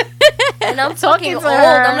talking to. And I'm Talking talking to old.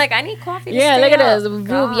 her. I'm like, I need coffee to Yeah, stay look at up. this. Real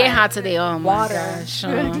God. vieja today. Oh my Water. gosh.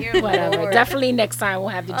 Dear Whatever. Lord. Definitely next time we'll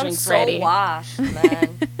have the I'm drinks so ready. washed,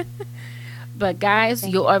 man. But guys,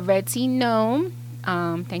 you already know.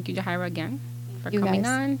 Thank you, Jahaira, again for You coming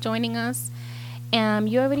guys. on, joining us.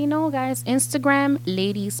 You already know, guys. Instagram,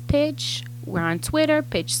 Ladies Pitch. We're on Twitter,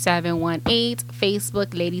 Pitch718.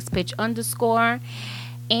 Facebook, Ladies Pitch _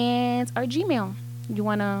 and our Gmail. You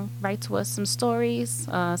want to write to us some stories,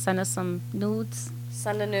 send us some nudes.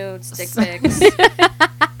 Send the nudes, dick pics.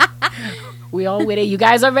 We all with it. You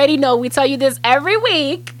guys already know. We tell you this every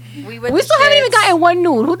week. We We still haven't even gotten one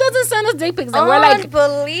nude. Who doesn't send us dick pics? And we're like,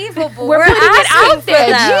 unbelievable. we're putting it asking out there.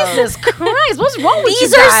 for them. Jesus Christ, what's wrong with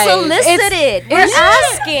These you are guys? solicited. We're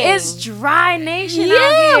asking. It's dry nation Yeah,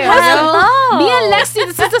 out here. hello. Me and Lexi,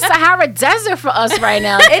 this is the Sahara Desert for us right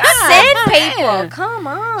now. It's God sandpaper. damn. Come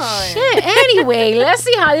on. Shit. Anyway, let's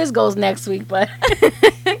see how this goes next week. But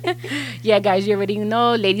yeah, guys, you already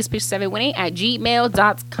know. Ladiespitch718 at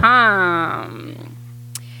gmail.com.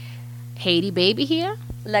 Haiti baby here.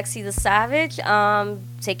 Lexi the Savage.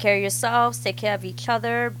 Take care of yourselves. Take care of each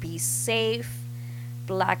other. Be safe.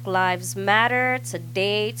 Black Lives Matter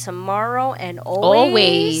today, tomorrow, and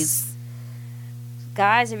always.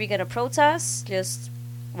 Guys, if you're gonna protest, just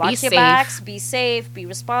watch your safe. backs. Be safe. Be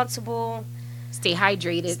responsible. Stay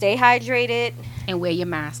hydrated Stay hydrated. and wear your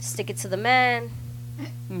mask. Stick it to the man.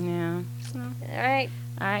 Yeah. All right.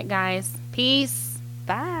 All right, guys. Peace.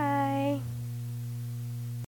 Bye.